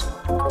guess.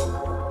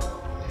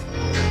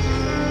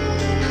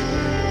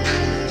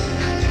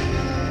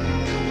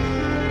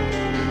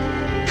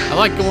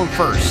 like going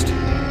first.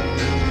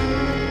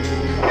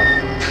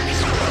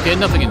 Okay,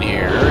 nothing in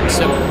here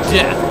except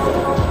death.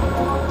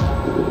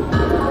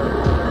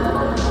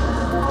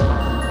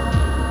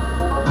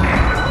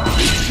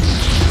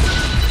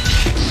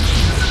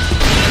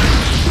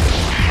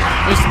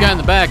 At least the guy in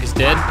the back is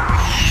dead.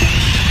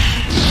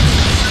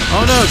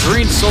 Oh no,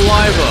 green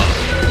saliva.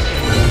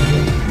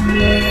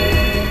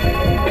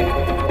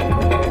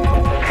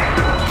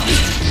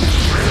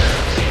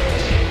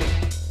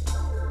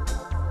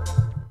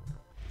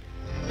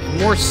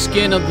 More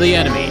skin of the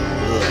enemy.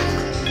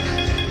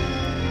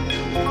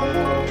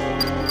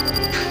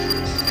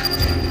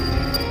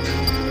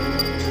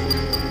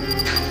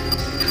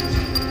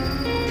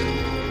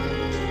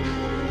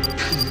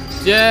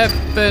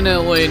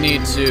 Definitely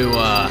need to,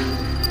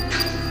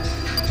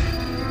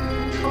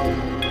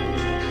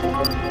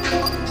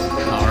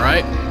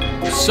 Alright.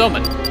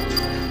 Summon.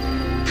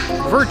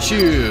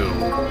 Virtue.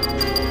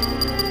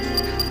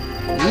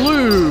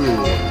 Blue.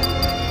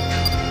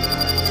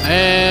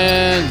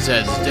 And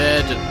Zed's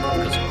dead,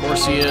 because of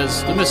course he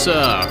is.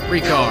 Nemissa.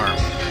 Recarm.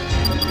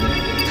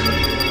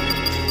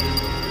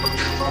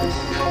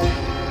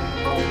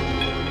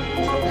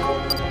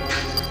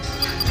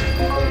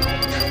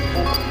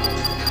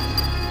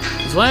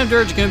 Is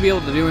Lamdirge going to be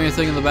able to do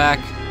anything in the back?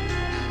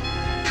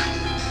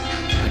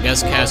 I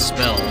guess cast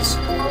spells.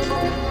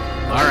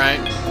 Alright.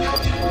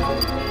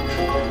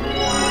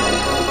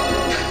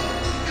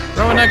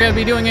 Probably not going to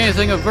be doing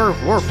anything of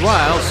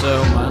worthwhile,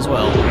 so might as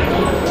well.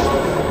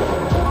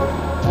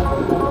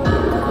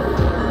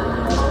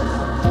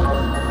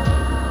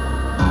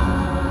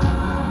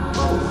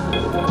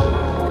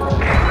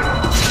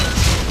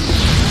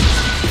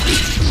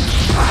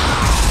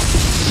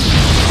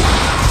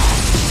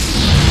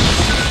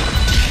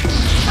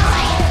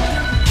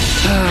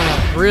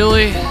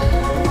 Really?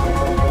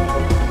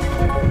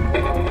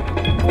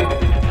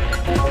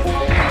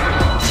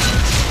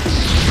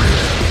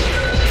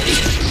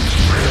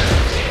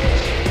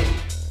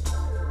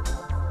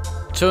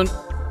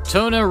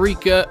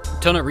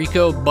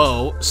 Tonarico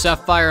bow,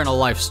 sapphire, and a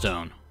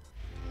lifestone.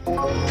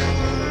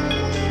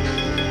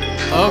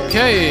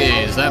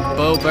 Okay, is that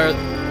bow better?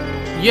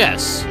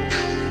 Yes.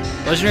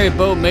 Legendary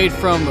bow made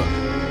from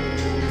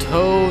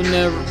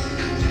Tonarico,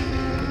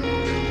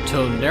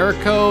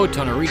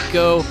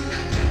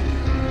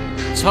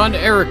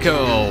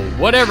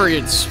 whatever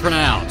it's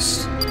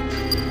pronounced.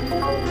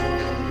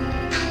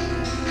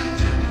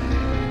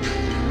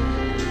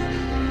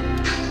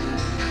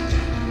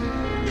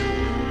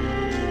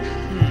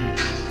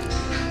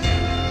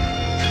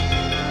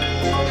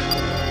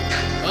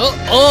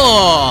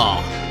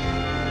 Oh!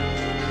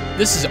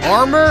 This is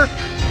armor?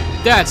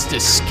 That's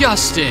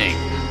disgusting.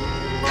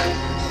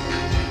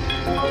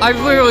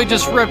 I've literally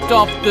just ripped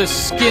off the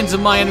skins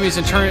of my enemies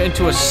and turned it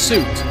into a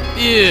suit.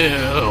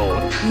 Ew.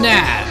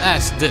 Nah,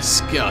 that's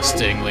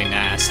disgustingly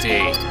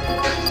nasty.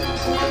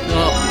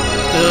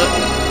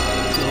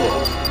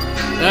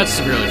 That's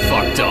really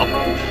fucked up.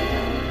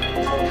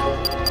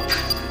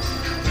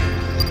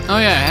 Oh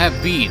yeah, I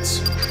have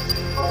beads.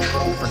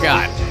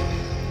 Forgot.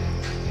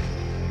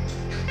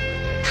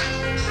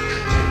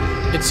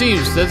 It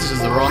seems that this is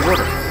the wrong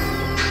order.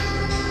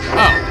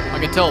 Oh, I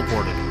get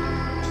teleported.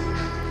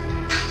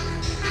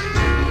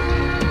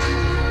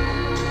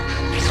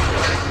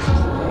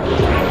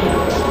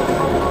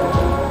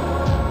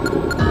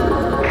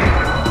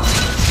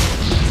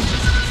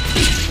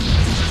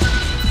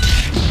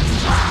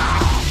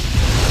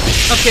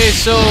 Okay,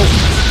 so...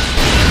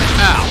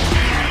 Ow.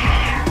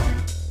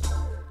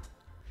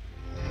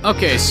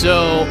 Okay,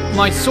 so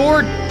my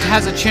sword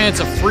has a chance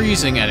of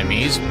freezing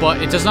enemies,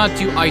 but it does not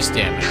do ice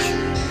damage.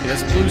 Okay,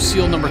 that's blue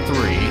seal number 3.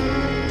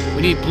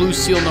 We need blue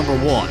seal number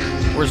 1.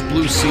 Where's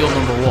blue seal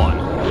number 1?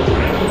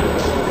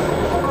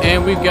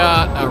 And we've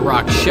got a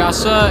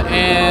Rakshasa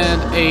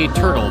and a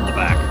turtle in the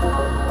back.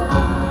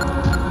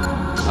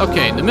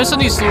 Okay, Nemissa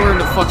needs to learn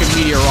the fucking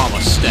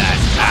Meteorama stat.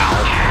 Ow.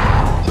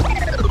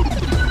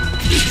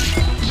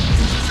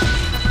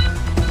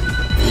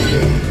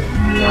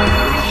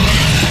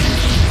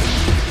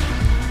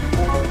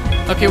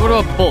 Okay, what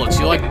about bullets?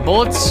 You like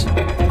bullets?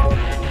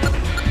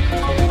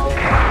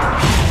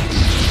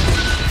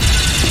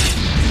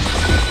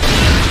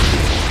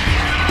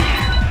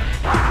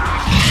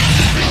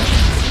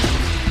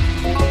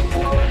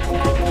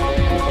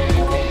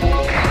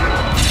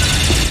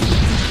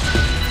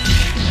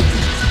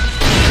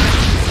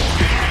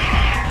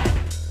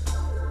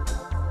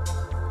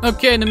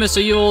 Okay,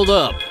 Nemissa, you hold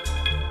up.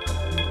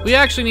 We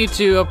actually need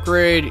to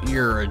upgrade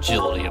your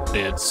agility a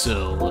bit,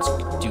 so let's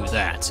do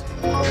that.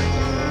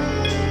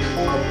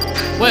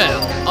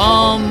 Well,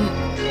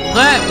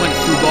 that went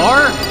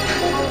foobar.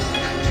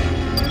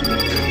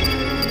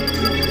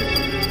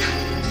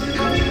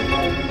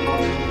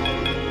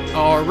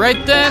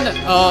 Alright then,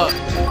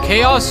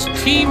 Chaos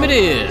Team it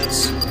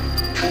is.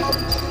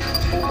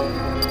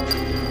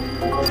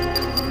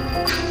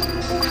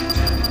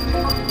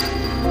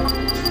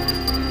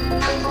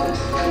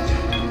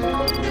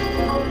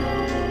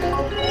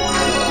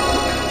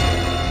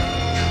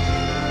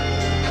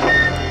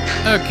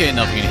 Okay,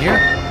 nothing in here.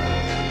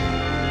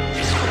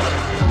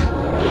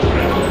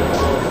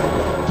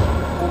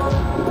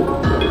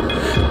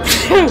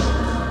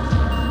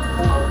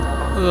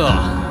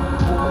 Ugh.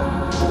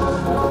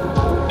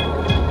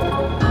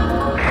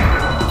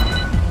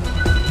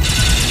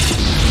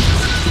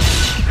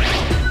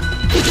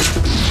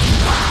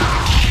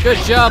 Good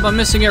job, I'm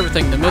missing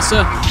everything,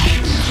 Nemissa.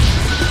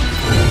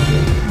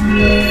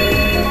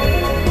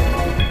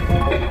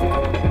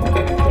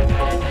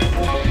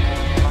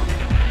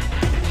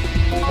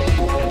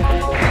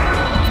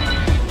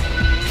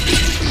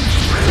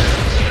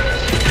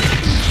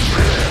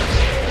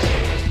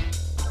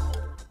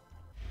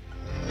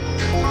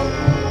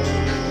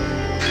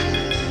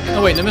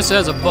 Oh wait, Nemissa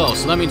has a bow,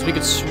 so that means we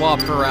could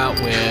swap her out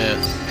with...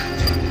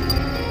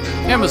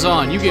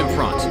 Amazon, you get in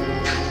front.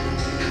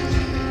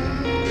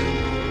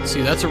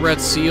 See, that's a red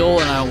seal,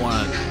 and I don't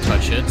want to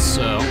touch it,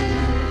 so...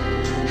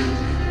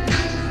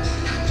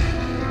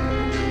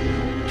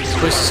 This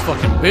place is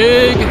fucking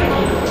big.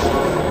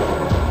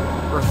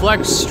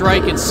 Reflect,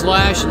 strike, and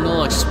slash, and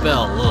they'll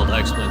expel. Well, that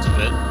explains a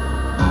bit.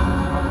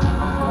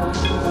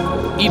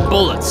 Eat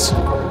bullets.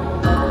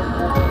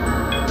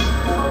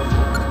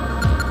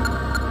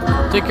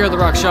 Take care of the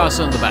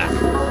Rakshasa in the back.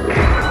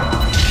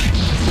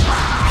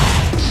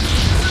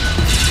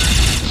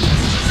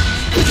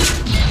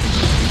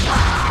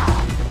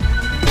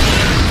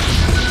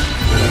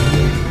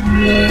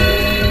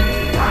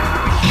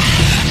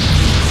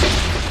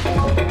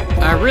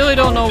 I really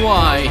don't know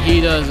why he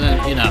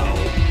doesn't, you know,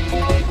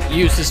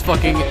 use his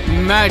fucking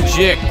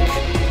magic.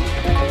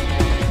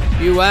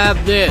 You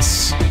have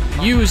this.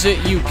 Use it,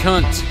 you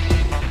cunt.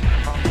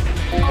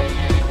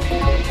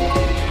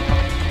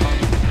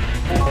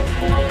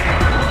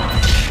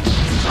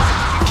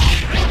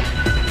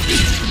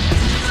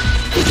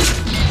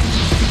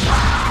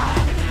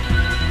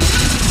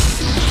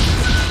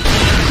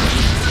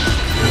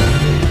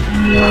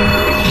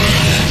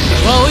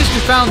 Well, at least we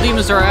found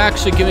demons that are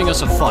actually giving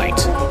us a fight.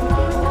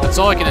 That's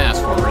all I can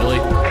ask for, really.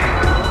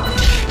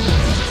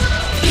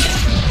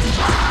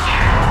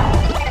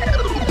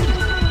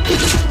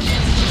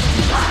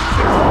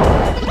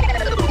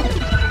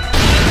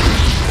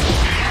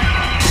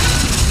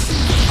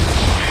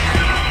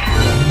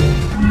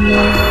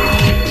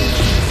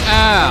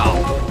 Ow.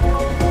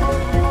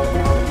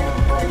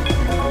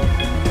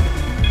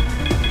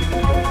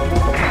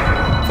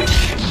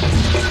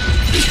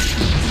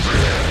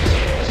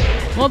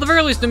 Well, at the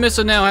very least,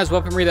 Nemissa now has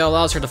weaponry that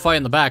allows her to fight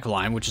in the back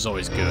line, which is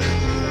always good.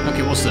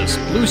 Okay, what's this?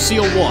 Blue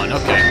Seal 1,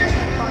 okay.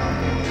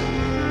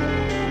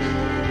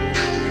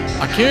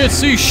 I can't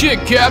see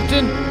shit,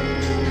 Captain!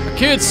 I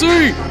can't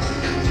see!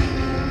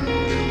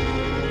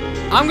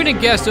 I'm gonna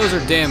guess those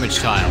are damage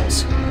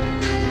tiles.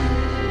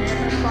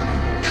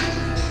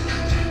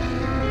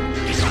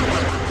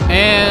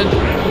 And...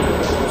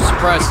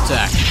 surprise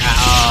attack.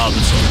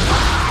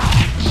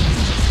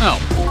 Oh.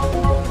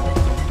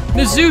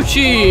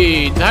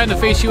 Mizuchi! Time to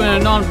face you in a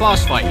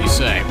non-boss fight, you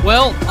say.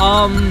 Well,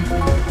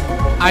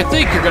 I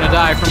think you're gonna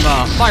die from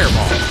a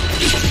fireball.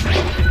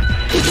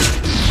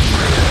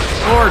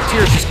 Or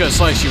Tears just gonna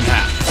slice you in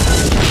half.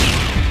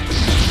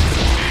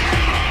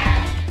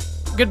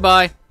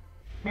 Goodbye.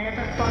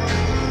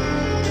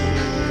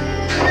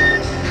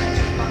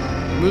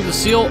 Move the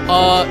seal.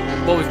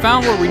 Well, we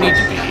found where we need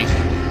to be.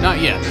 Not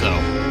yet, though.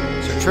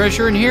 Is there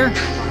treasure in here?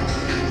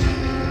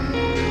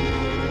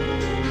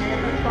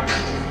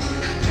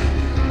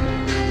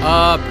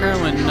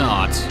 Apparently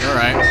not.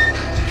 Alright.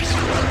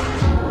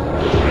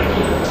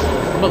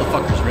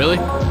 Motherfuckers, really?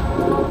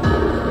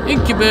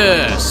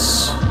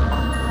 Incubus!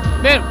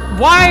 Man,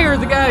 why are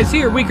the guys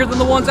here weaker than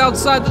the ones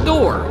outside the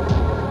door?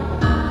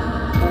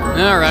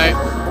 Alright.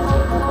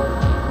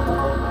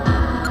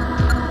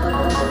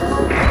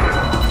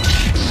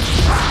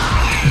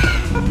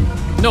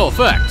 No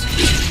effect.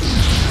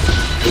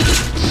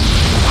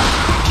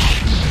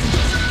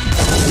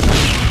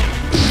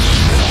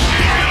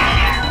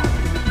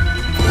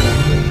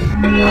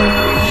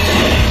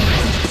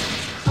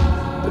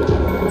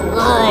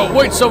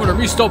 Wait, Summoner,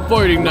 me stop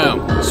fighting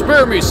now.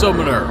 Spare me,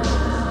 Summoner.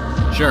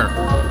 Sure.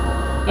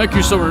 Thank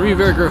you, Summoner, me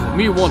very grateful.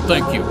 Me one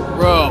thank you.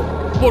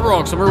 What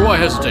wrong, Summoner? Why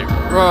hesitate?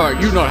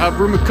 You not have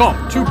room to come.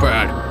 Too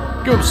bad.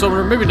 Give up,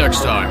 Summoner, maybe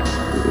next time.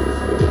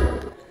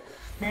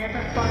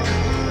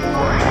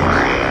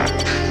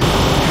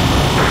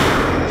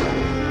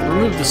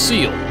 Remove the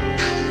seal.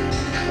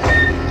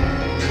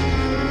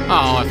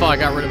 Oh, I thought I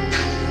got rid of...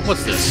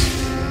 What's this?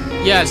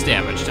 Yeah, it's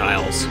damage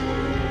tiles.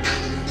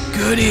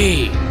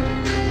 Goody!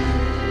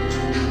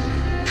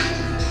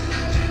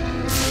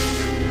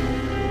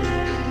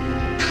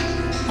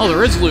 Oh,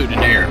 there is loot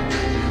in here.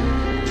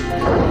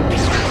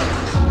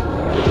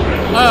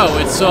 Oh,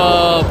 it's,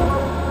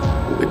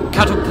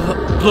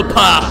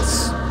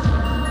 Catoblepas.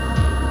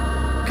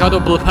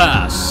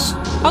 Catoblepas.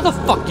 How the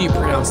fuck do you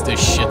pronounce this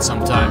shit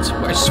sometimes?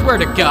 I swear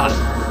to God.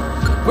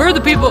 Where are the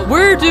people,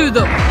 where do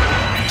the...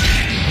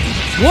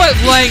 What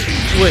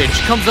language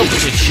comes up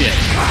with this shit?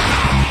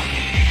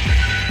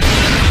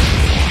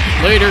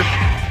 Later.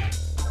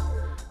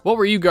 What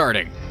were you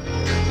guarding?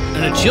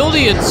 An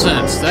agility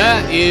incense.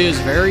 That is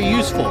very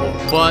useful.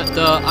 But,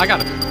 I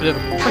got a bit of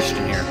a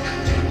question here.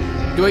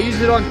 Do I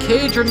use it on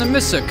Cage or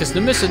Nemissa? Because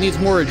Nemissa needs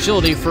more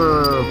agility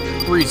for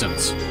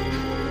reasons.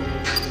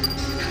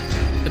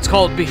 It's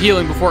called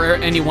healing before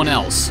anyone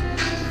else.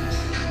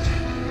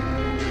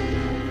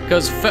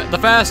 Because the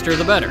faster,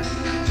 the better.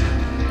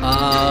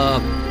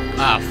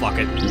 Fuck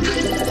it.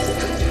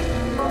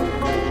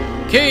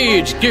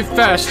 Cage, get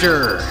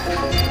faster!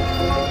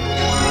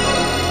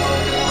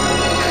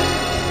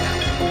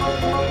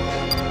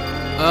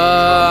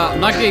 I'm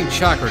not getting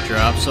chakra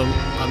drops, so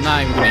I'm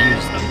not even gonna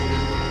use them.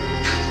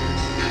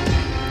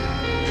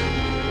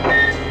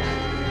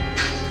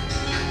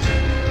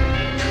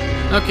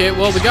 Okay,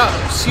 well, we got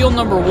seal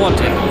number 1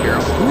 taken care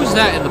of. Who's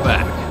that in the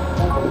back?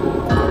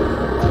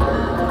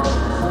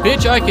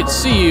 Bitch, I could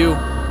see you.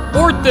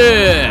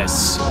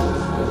 Orthus!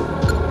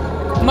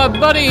 My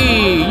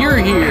buddy, you're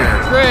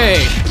here.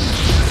 Great.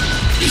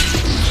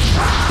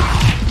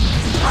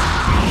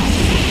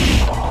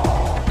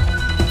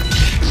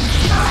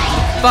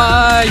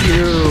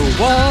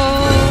 Firewall.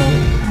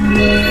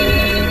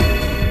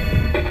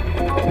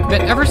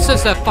 Man, ever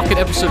since that fucking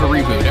episode of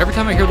Reboot, every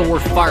time I hear the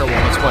word firewall,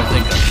 that's what I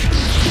think of.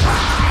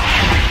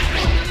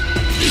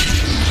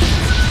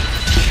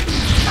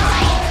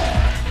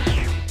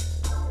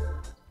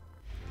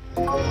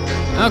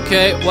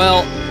 Okay,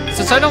 well,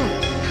 since I don't...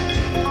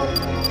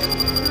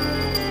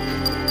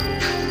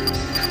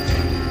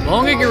 Well,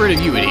 I'm gonna get rid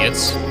of you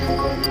idiots.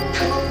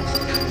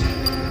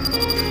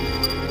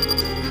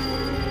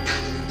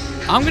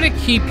 I'm gonna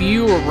keep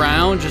you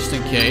around just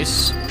in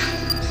case.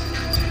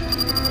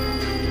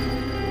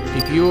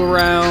 Keep you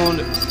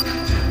around.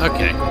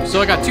 Okay,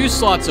 so I got 2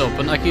 slots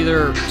open. I can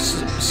either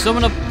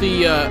summon up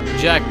the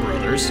Jack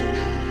Brothers,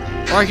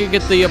 or I could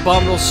get the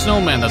abominable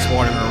snowman that's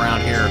wandering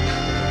around here.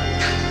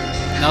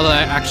 Now that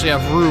I actually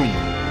have room.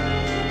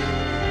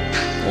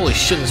 Holy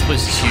shit, this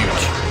place is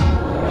huge.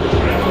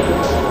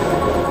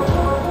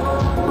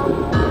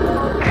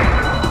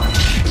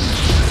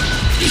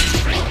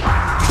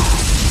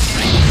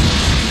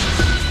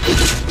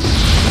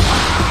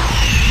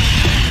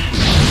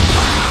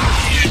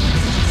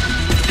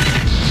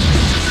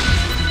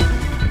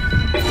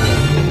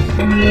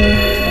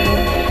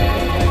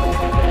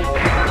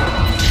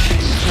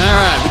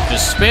 Alright, we can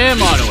just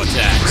spam auto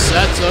attacks.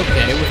 That's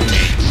okay with me.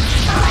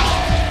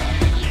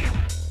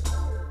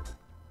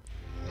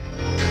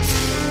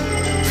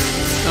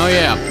 Oh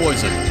yeah,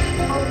 poison.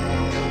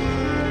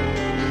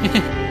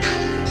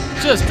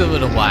 Just a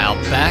little while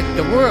back,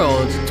 the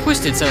world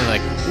twisted something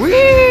like,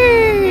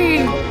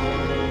 whee!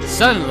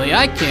 Suddenly,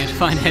 I can't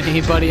find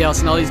anybody else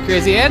and all these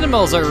crazy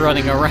animals are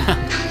running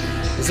around.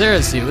 Is there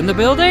a zoo in the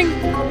building?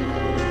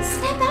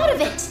 Snap out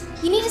of it!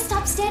 You need to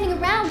stop standing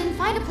around and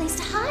find a place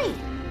to hide.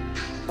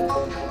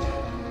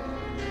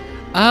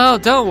 Oh,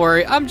 don't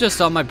worry, I'm just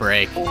on my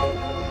break.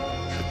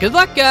 Good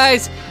luck,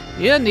 guys!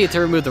 You don't need to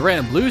remove the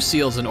random blue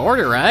seals in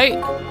order, right?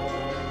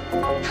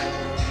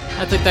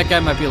 I think that guy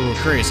might be a little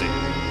crazy.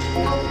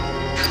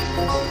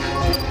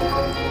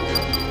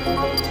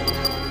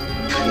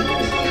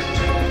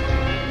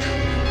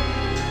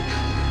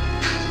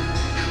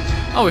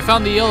 Oh, we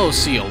found the yellow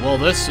seal. Well,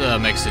 this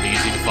makes it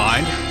easy to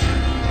find.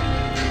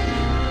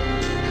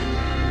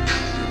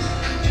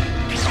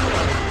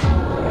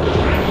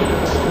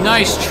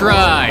 Nice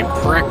try,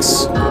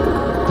 pricks.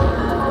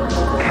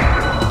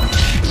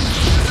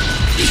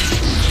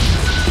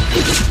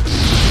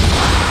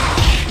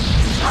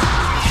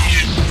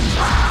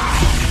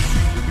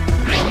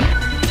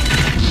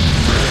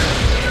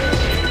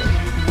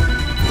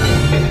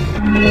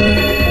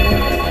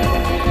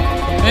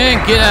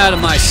 And get out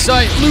of my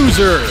sight,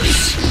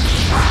 losers!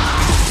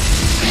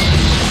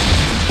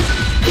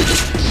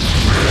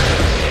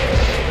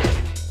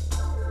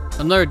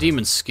 Another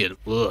demon skin.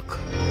 Look.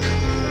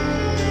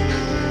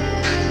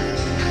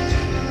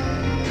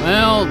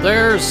 Well,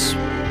 there's...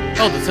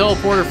 Oh, the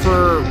teleporter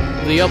for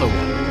the other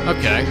one.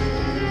 Okay.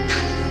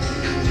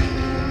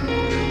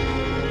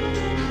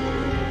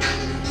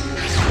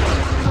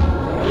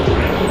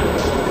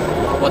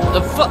 What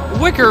the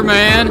fuck? Wicker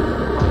Man!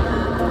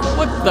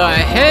 What the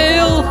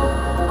hell?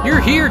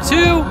 You're here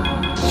too?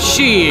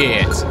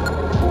 Shit!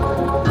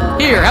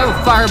 Here, have a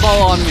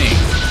fireball on me.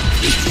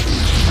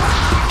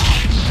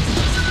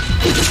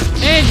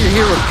 And you're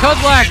here with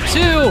Cudlack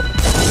too!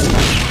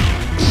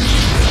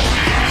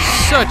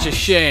 Such a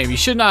shame. You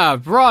should not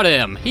have brought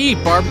him. He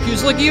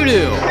barbecues like you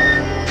do.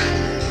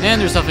 And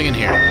there's nothing in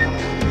here.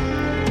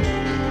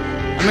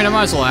 I mean, I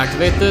might as well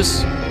activate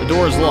this. The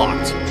door is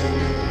locked.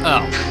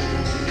 Oh.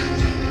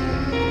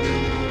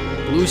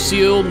 Blue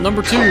seal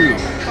number 2.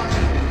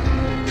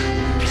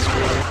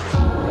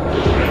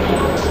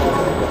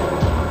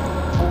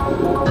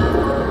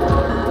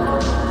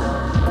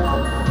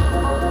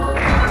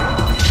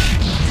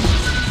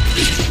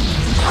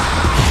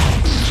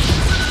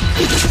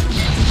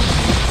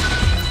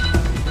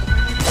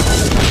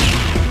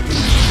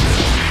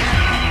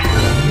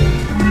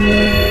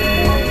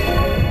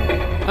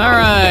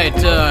 Alright,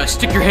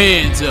 stick your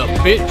hands up,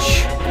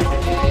 bitch.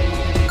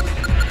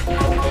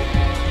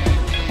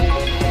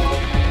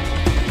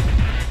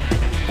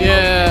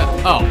 Yeah,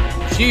 oh,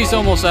 she's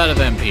almost out of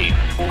MP.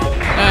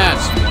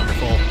 That's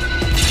wonderful.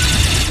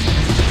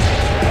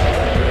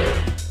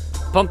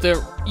 pump the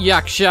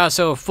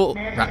Rakshasa full...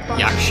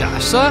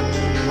 Rakshasa?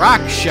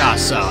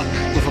 Rakshasa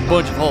with a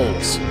bunch of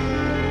holes.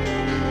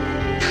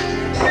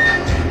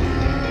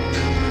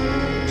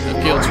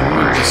 Okay, let's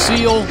remove the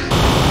seal.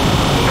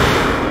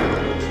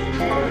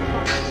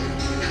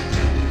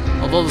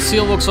 Although the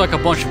seal looks like a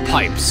bunch of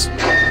pipes.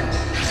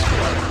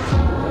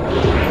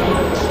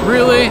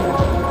 Really?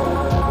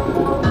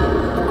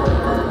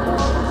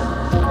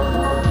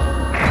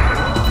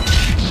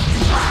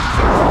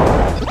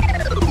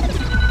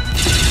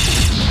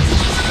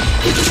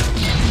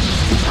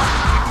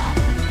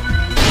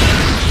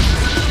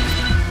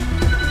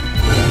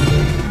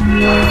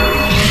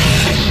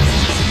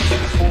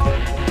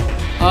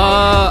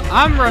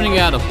 I'm running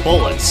out of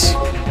bullets.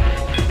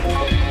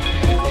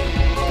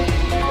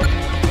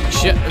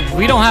 Shit,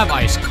 we don't have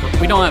ice.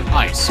 We don't have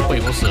ice.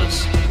 Wait, what's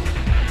this?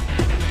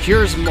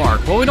 Cures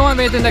Mark. Well, we don't have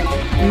anything that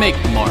can make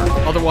Mark.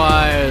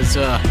 Otherwise,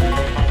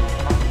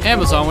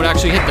 Amazon would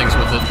actually hit things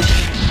with it.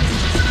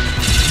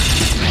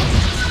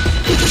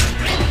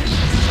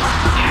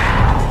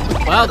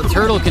 Wow, the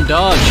turtle can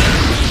dodge.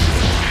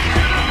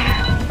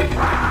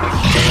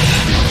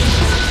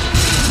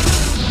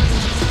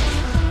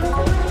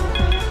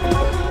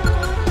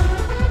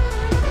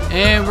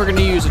 And we're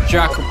gonna use a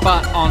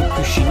Jackpot on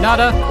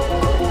Kushinada.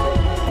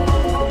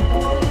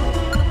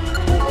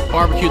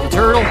 Barbecue the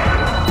turtle.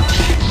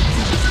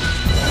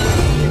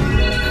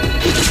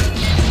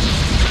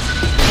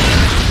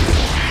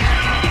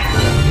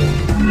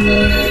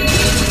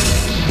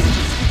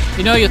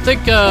 You know, you'd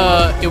think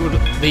the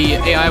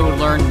AI would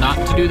learn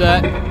not to do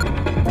that.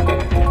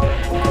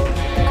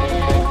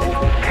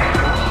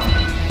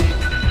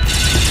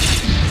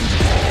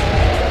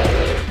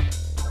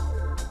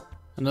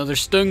 Another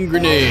stun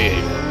grenade.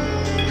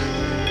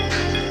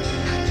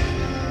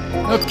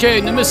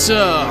 Okay,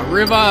 Nemissa,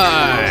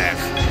 revive.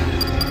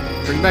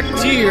 Bring back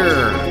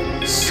Tyr.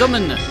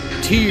 Summon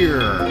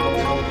Tyr.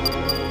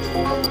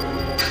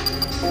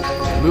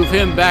 Move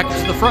him back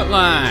to the front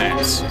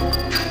lines.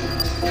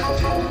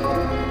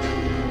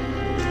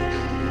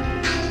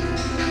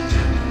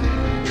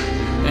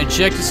 And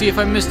check to see if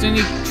I missed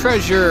any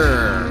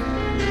treasure.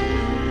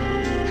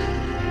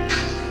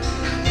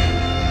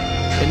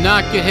 And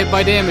not get hit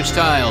by damage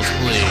tiles,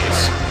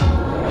 please.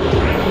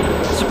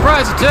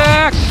 Surprise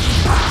attack!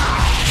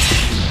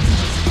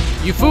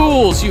 You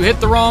fools, you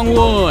hit the wrong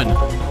one.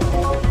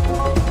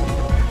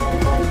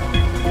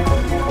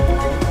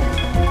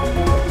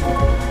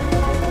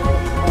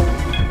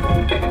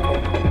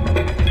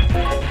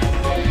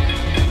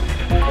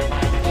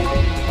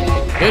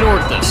 Hit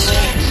Orthus.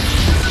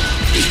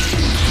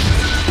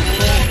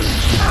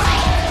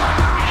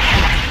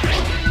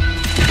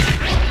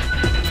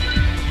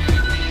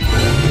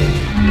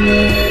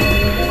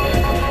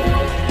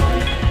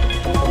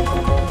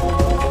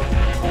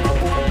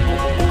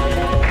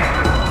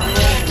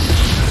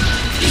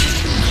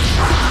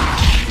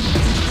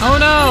 Oh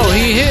no,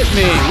 he hit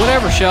me.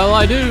 Whatever shall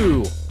I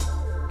do?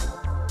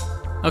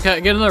 Okay,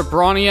 I get another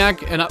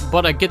Broniac,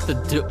 but I get the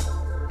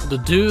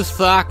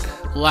Duthak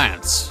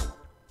Lance.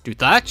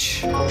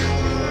 Duthach?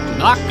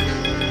 Dunak?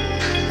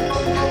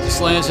 This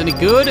lance any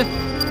good? A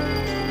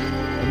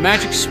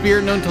magic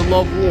spear known to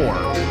love war.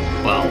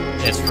 Well,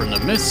 it's for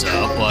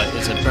Nemissa, but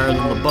is it better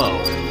than the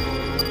bow?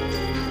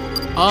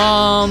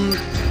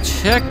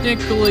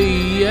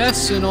 Technically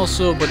yes, and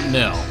also, but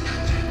no.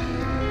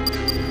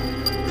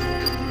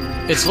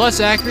 It's less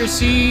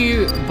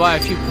accuracy by a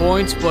few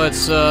points, but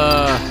it's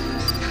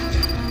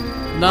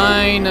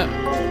 9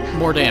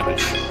 more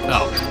damage.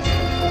 Oh.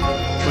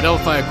 What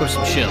if I equip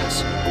some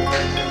shells?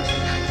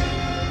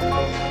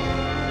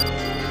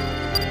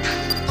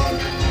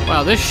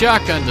 Wow, this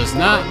shotgun it's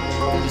not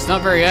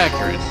very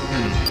accurate.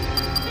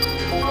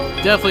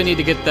 Definitely need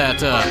to get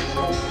that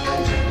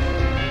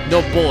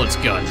no bullets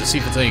gun to see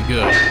if it's any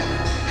good.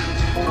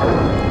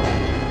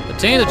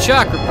 Attain the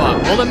chakra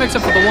pot. Well, that makes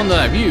up for the one that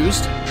I've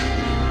used.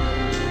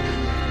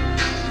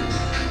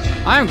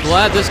 I am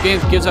glad this game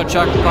gives out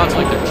chakra pots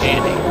like they're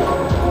candy.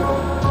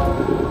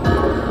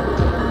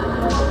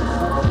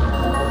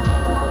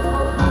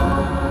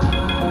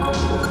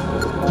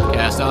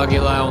 Cast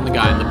Agila on the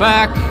guy in the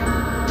back.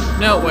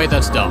 No, wait,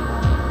 that's dumb.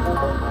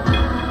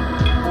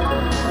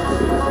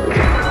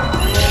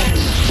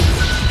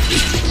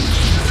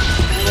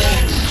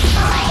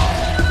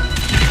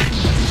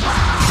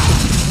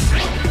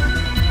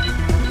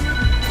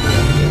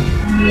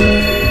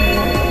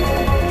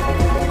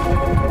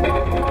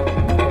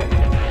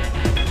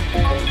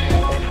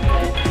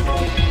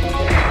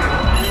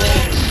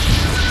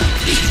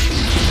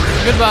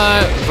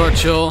 Goodbye,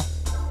 Virtual.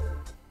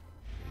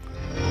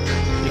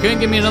 You couldn't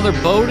give me another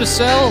bow to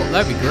sell?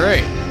 That'd be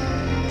great.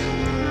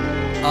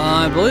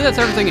 I believe that's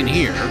everything in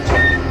here.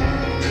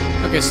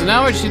 Okay, so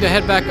now I just need to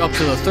head back up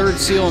to the third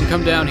seal and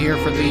come down here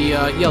for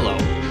the yellow.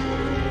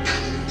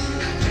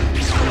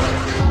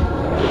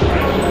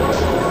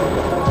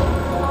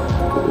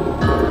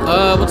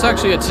 Let's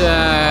actually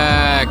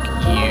attack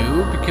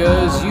you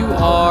because you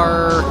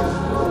are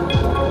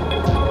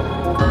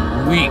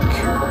weak.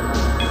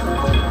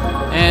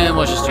 And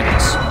let's just do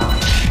this.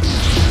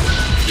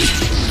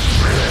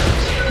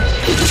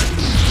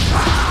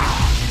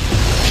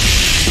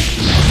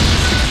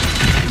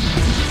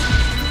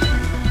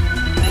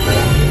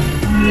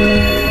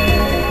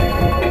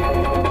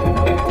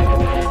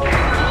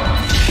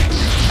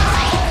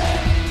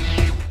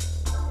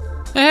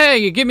 Hey,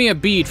 you give me a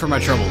bead for my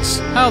troubles.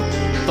 How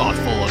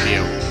thoughtful of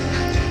you.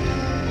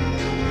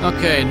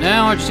 Okay,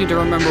 now I just need to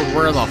remember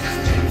where the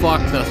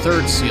fuck the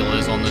third seal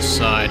is on this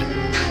side.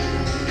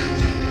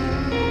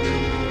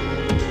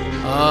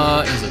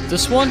 Is it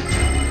this one?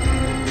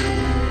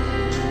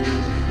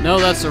 No,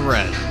 that's a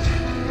red.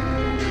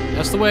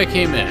 That's the way I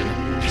came in.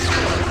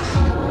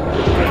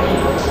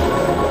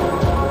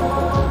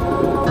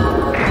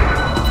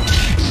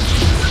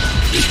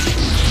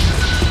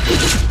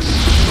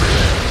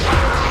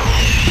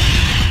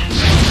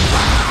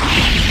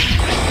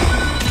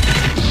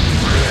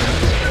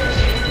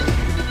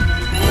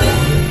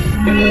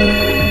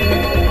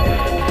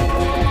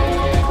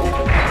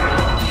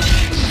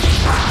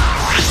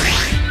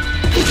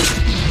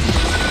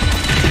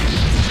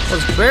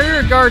 Was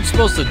barrier guard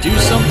supposed to do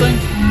something?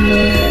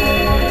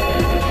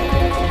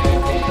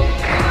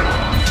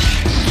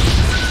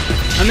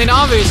 I mean,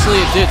 obviously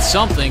it did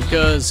something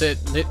because it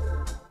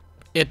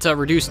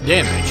reduced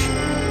damage.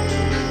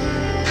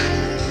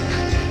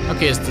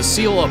 Okay, is the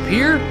seal up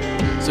here?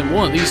 It's in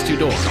one of these two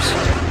doors.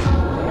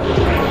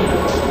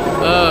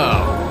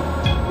 Oh,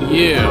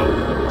 you.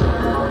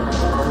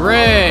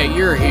 Great,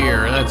 you're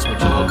here. That's what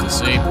you love to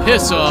see.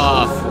 Piss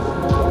off.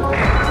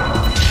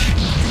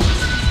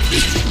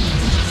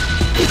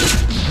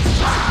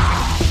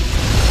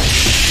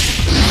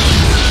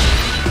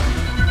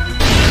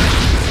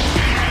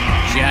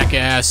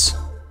 Jackass.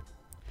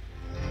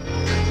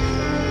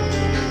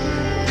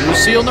 Blue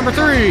seal number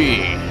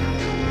 3.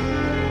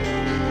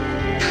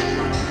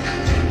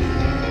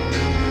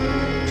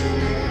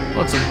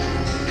 Let's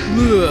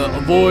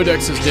avoid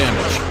excess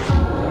damage.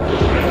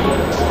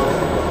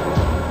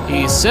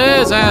 He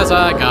says as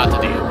I got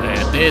to deal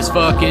with this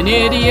fucking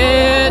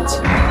idiot.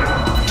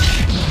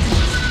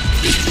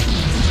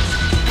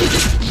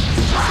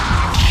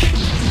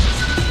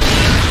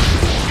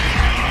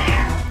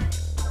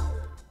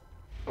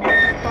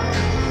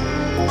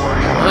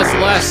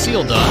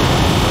 Seal done.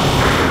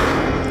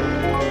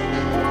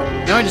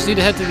 Now I just need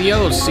to head to the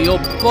yellow seal,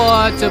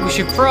 but we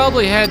should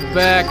probably head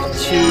back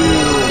to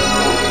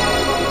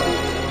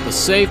the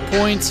save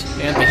point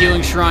and the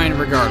healing shrine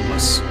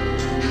regardless.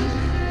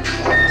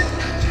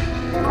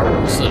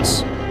 What's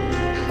this?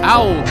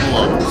 Owl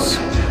gloves.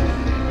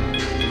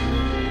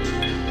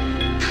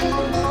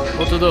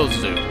 What do those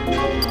do?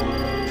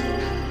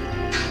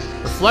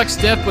 Reflects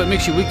death but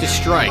makes you weak to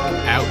strike.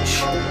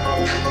 Ouch.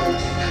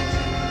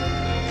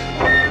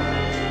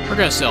 We're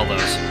gonna sell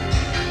those.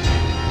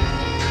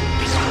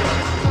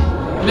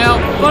 Now,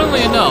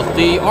 funnily enough,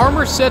 the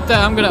armor set that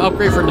I'm gonna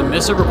upgrade for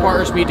Nemissa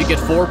requires me to get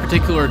 4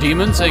 particular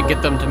demons and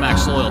get them to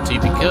max loyalty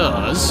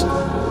because,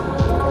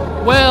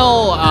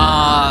 well,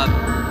 how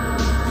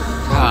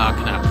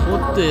can I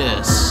put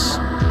this?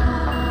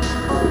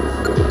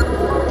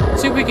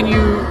 Let's see if we can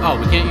use, oh,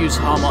 we can't use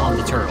Hama on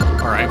the turtle.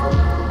 Alright,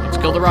 let's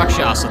kill the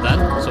Rakshasa then,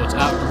 so it's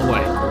out of the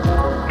way.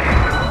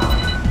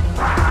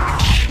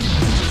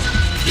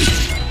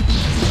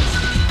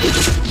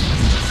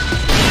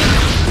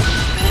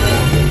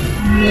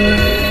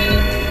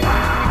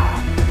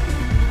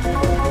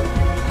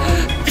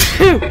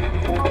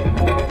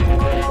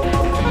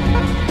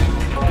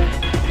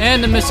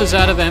 And the misses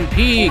out of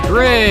MP.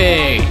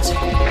 Great!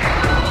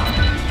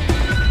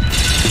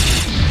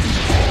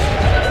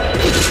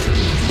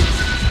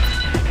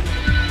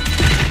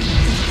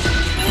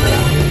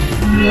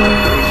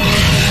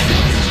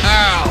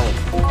 Ow!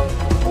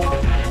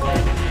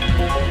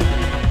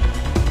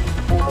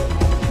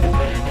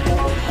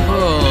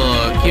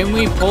 Can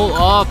we pull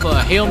off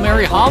a Hail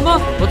Mary Hama?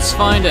 Let's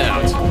find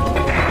out.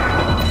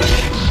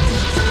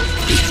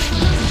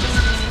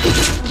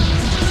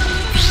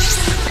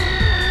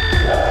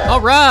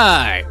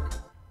 Alright!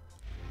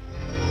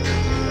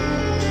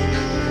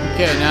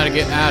 Okay, now to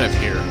get out of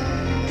here.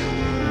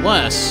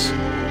 Unless...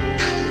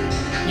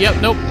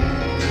 Yep, nope.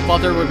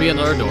 Thought there would be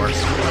another door.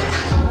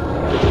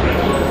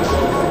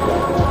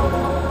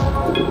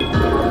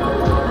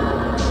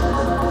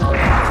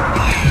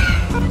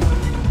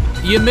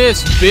 You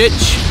missed,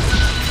 bitch!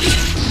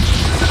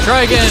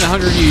 Try again in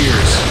 100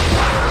 years.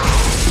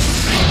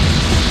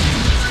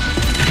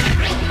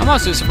 I'm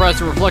honestly surprised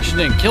the reflection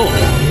didn't kill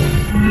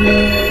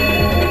him.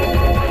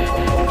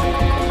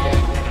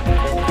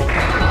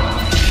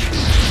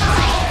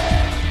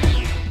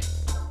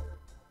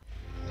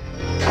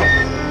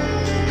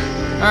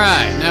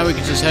 Alright, now we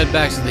can just head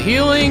back to the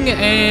healing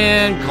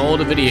and call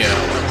it a video.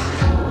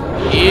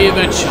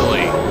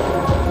 Eventually.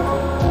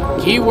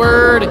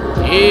 Keyword,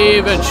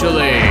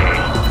 eventually.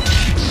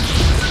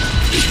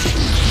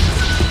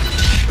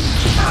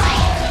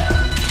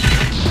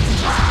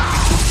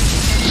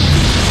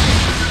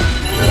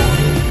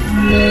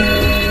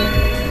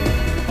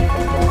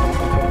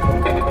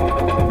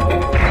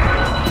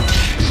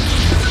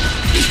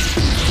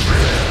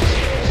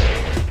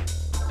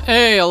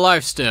 Hey, a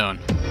life stone.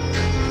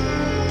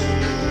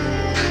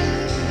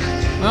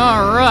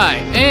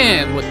 Alright,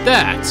 and with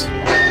that,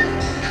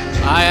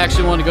 I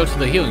actually want to go to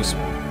the healing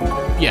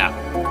Yeah.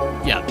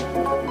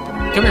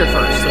 Come here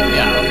first.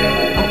 Yeah,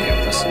 okay. I'm okay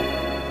with this.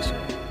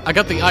 I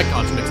got the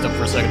icons mixed up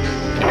for a second.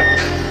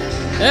 Anyway.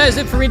 That's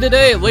it for me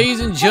today, ladies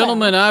and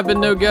gentlemen. I've been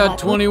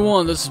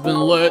NoGod21. This has been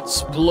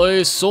Let's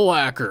Play Soul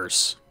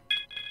Hackers.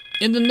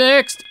 In the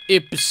next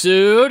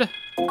episode...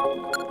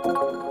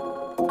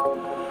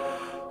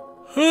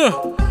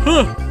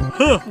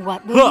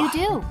 What will you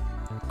do?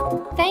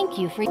 Thank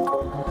you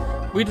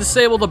for... We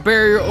disable the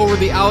barrier over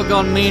the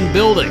Algon main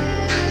building.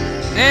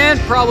 And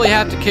probably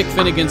have to kick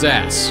Finnegan's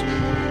ass.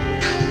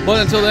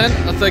 But until then,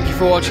 I thank you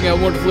for watching. Have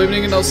a wonderful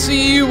evening, and I'll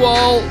see you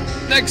all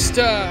next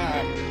time.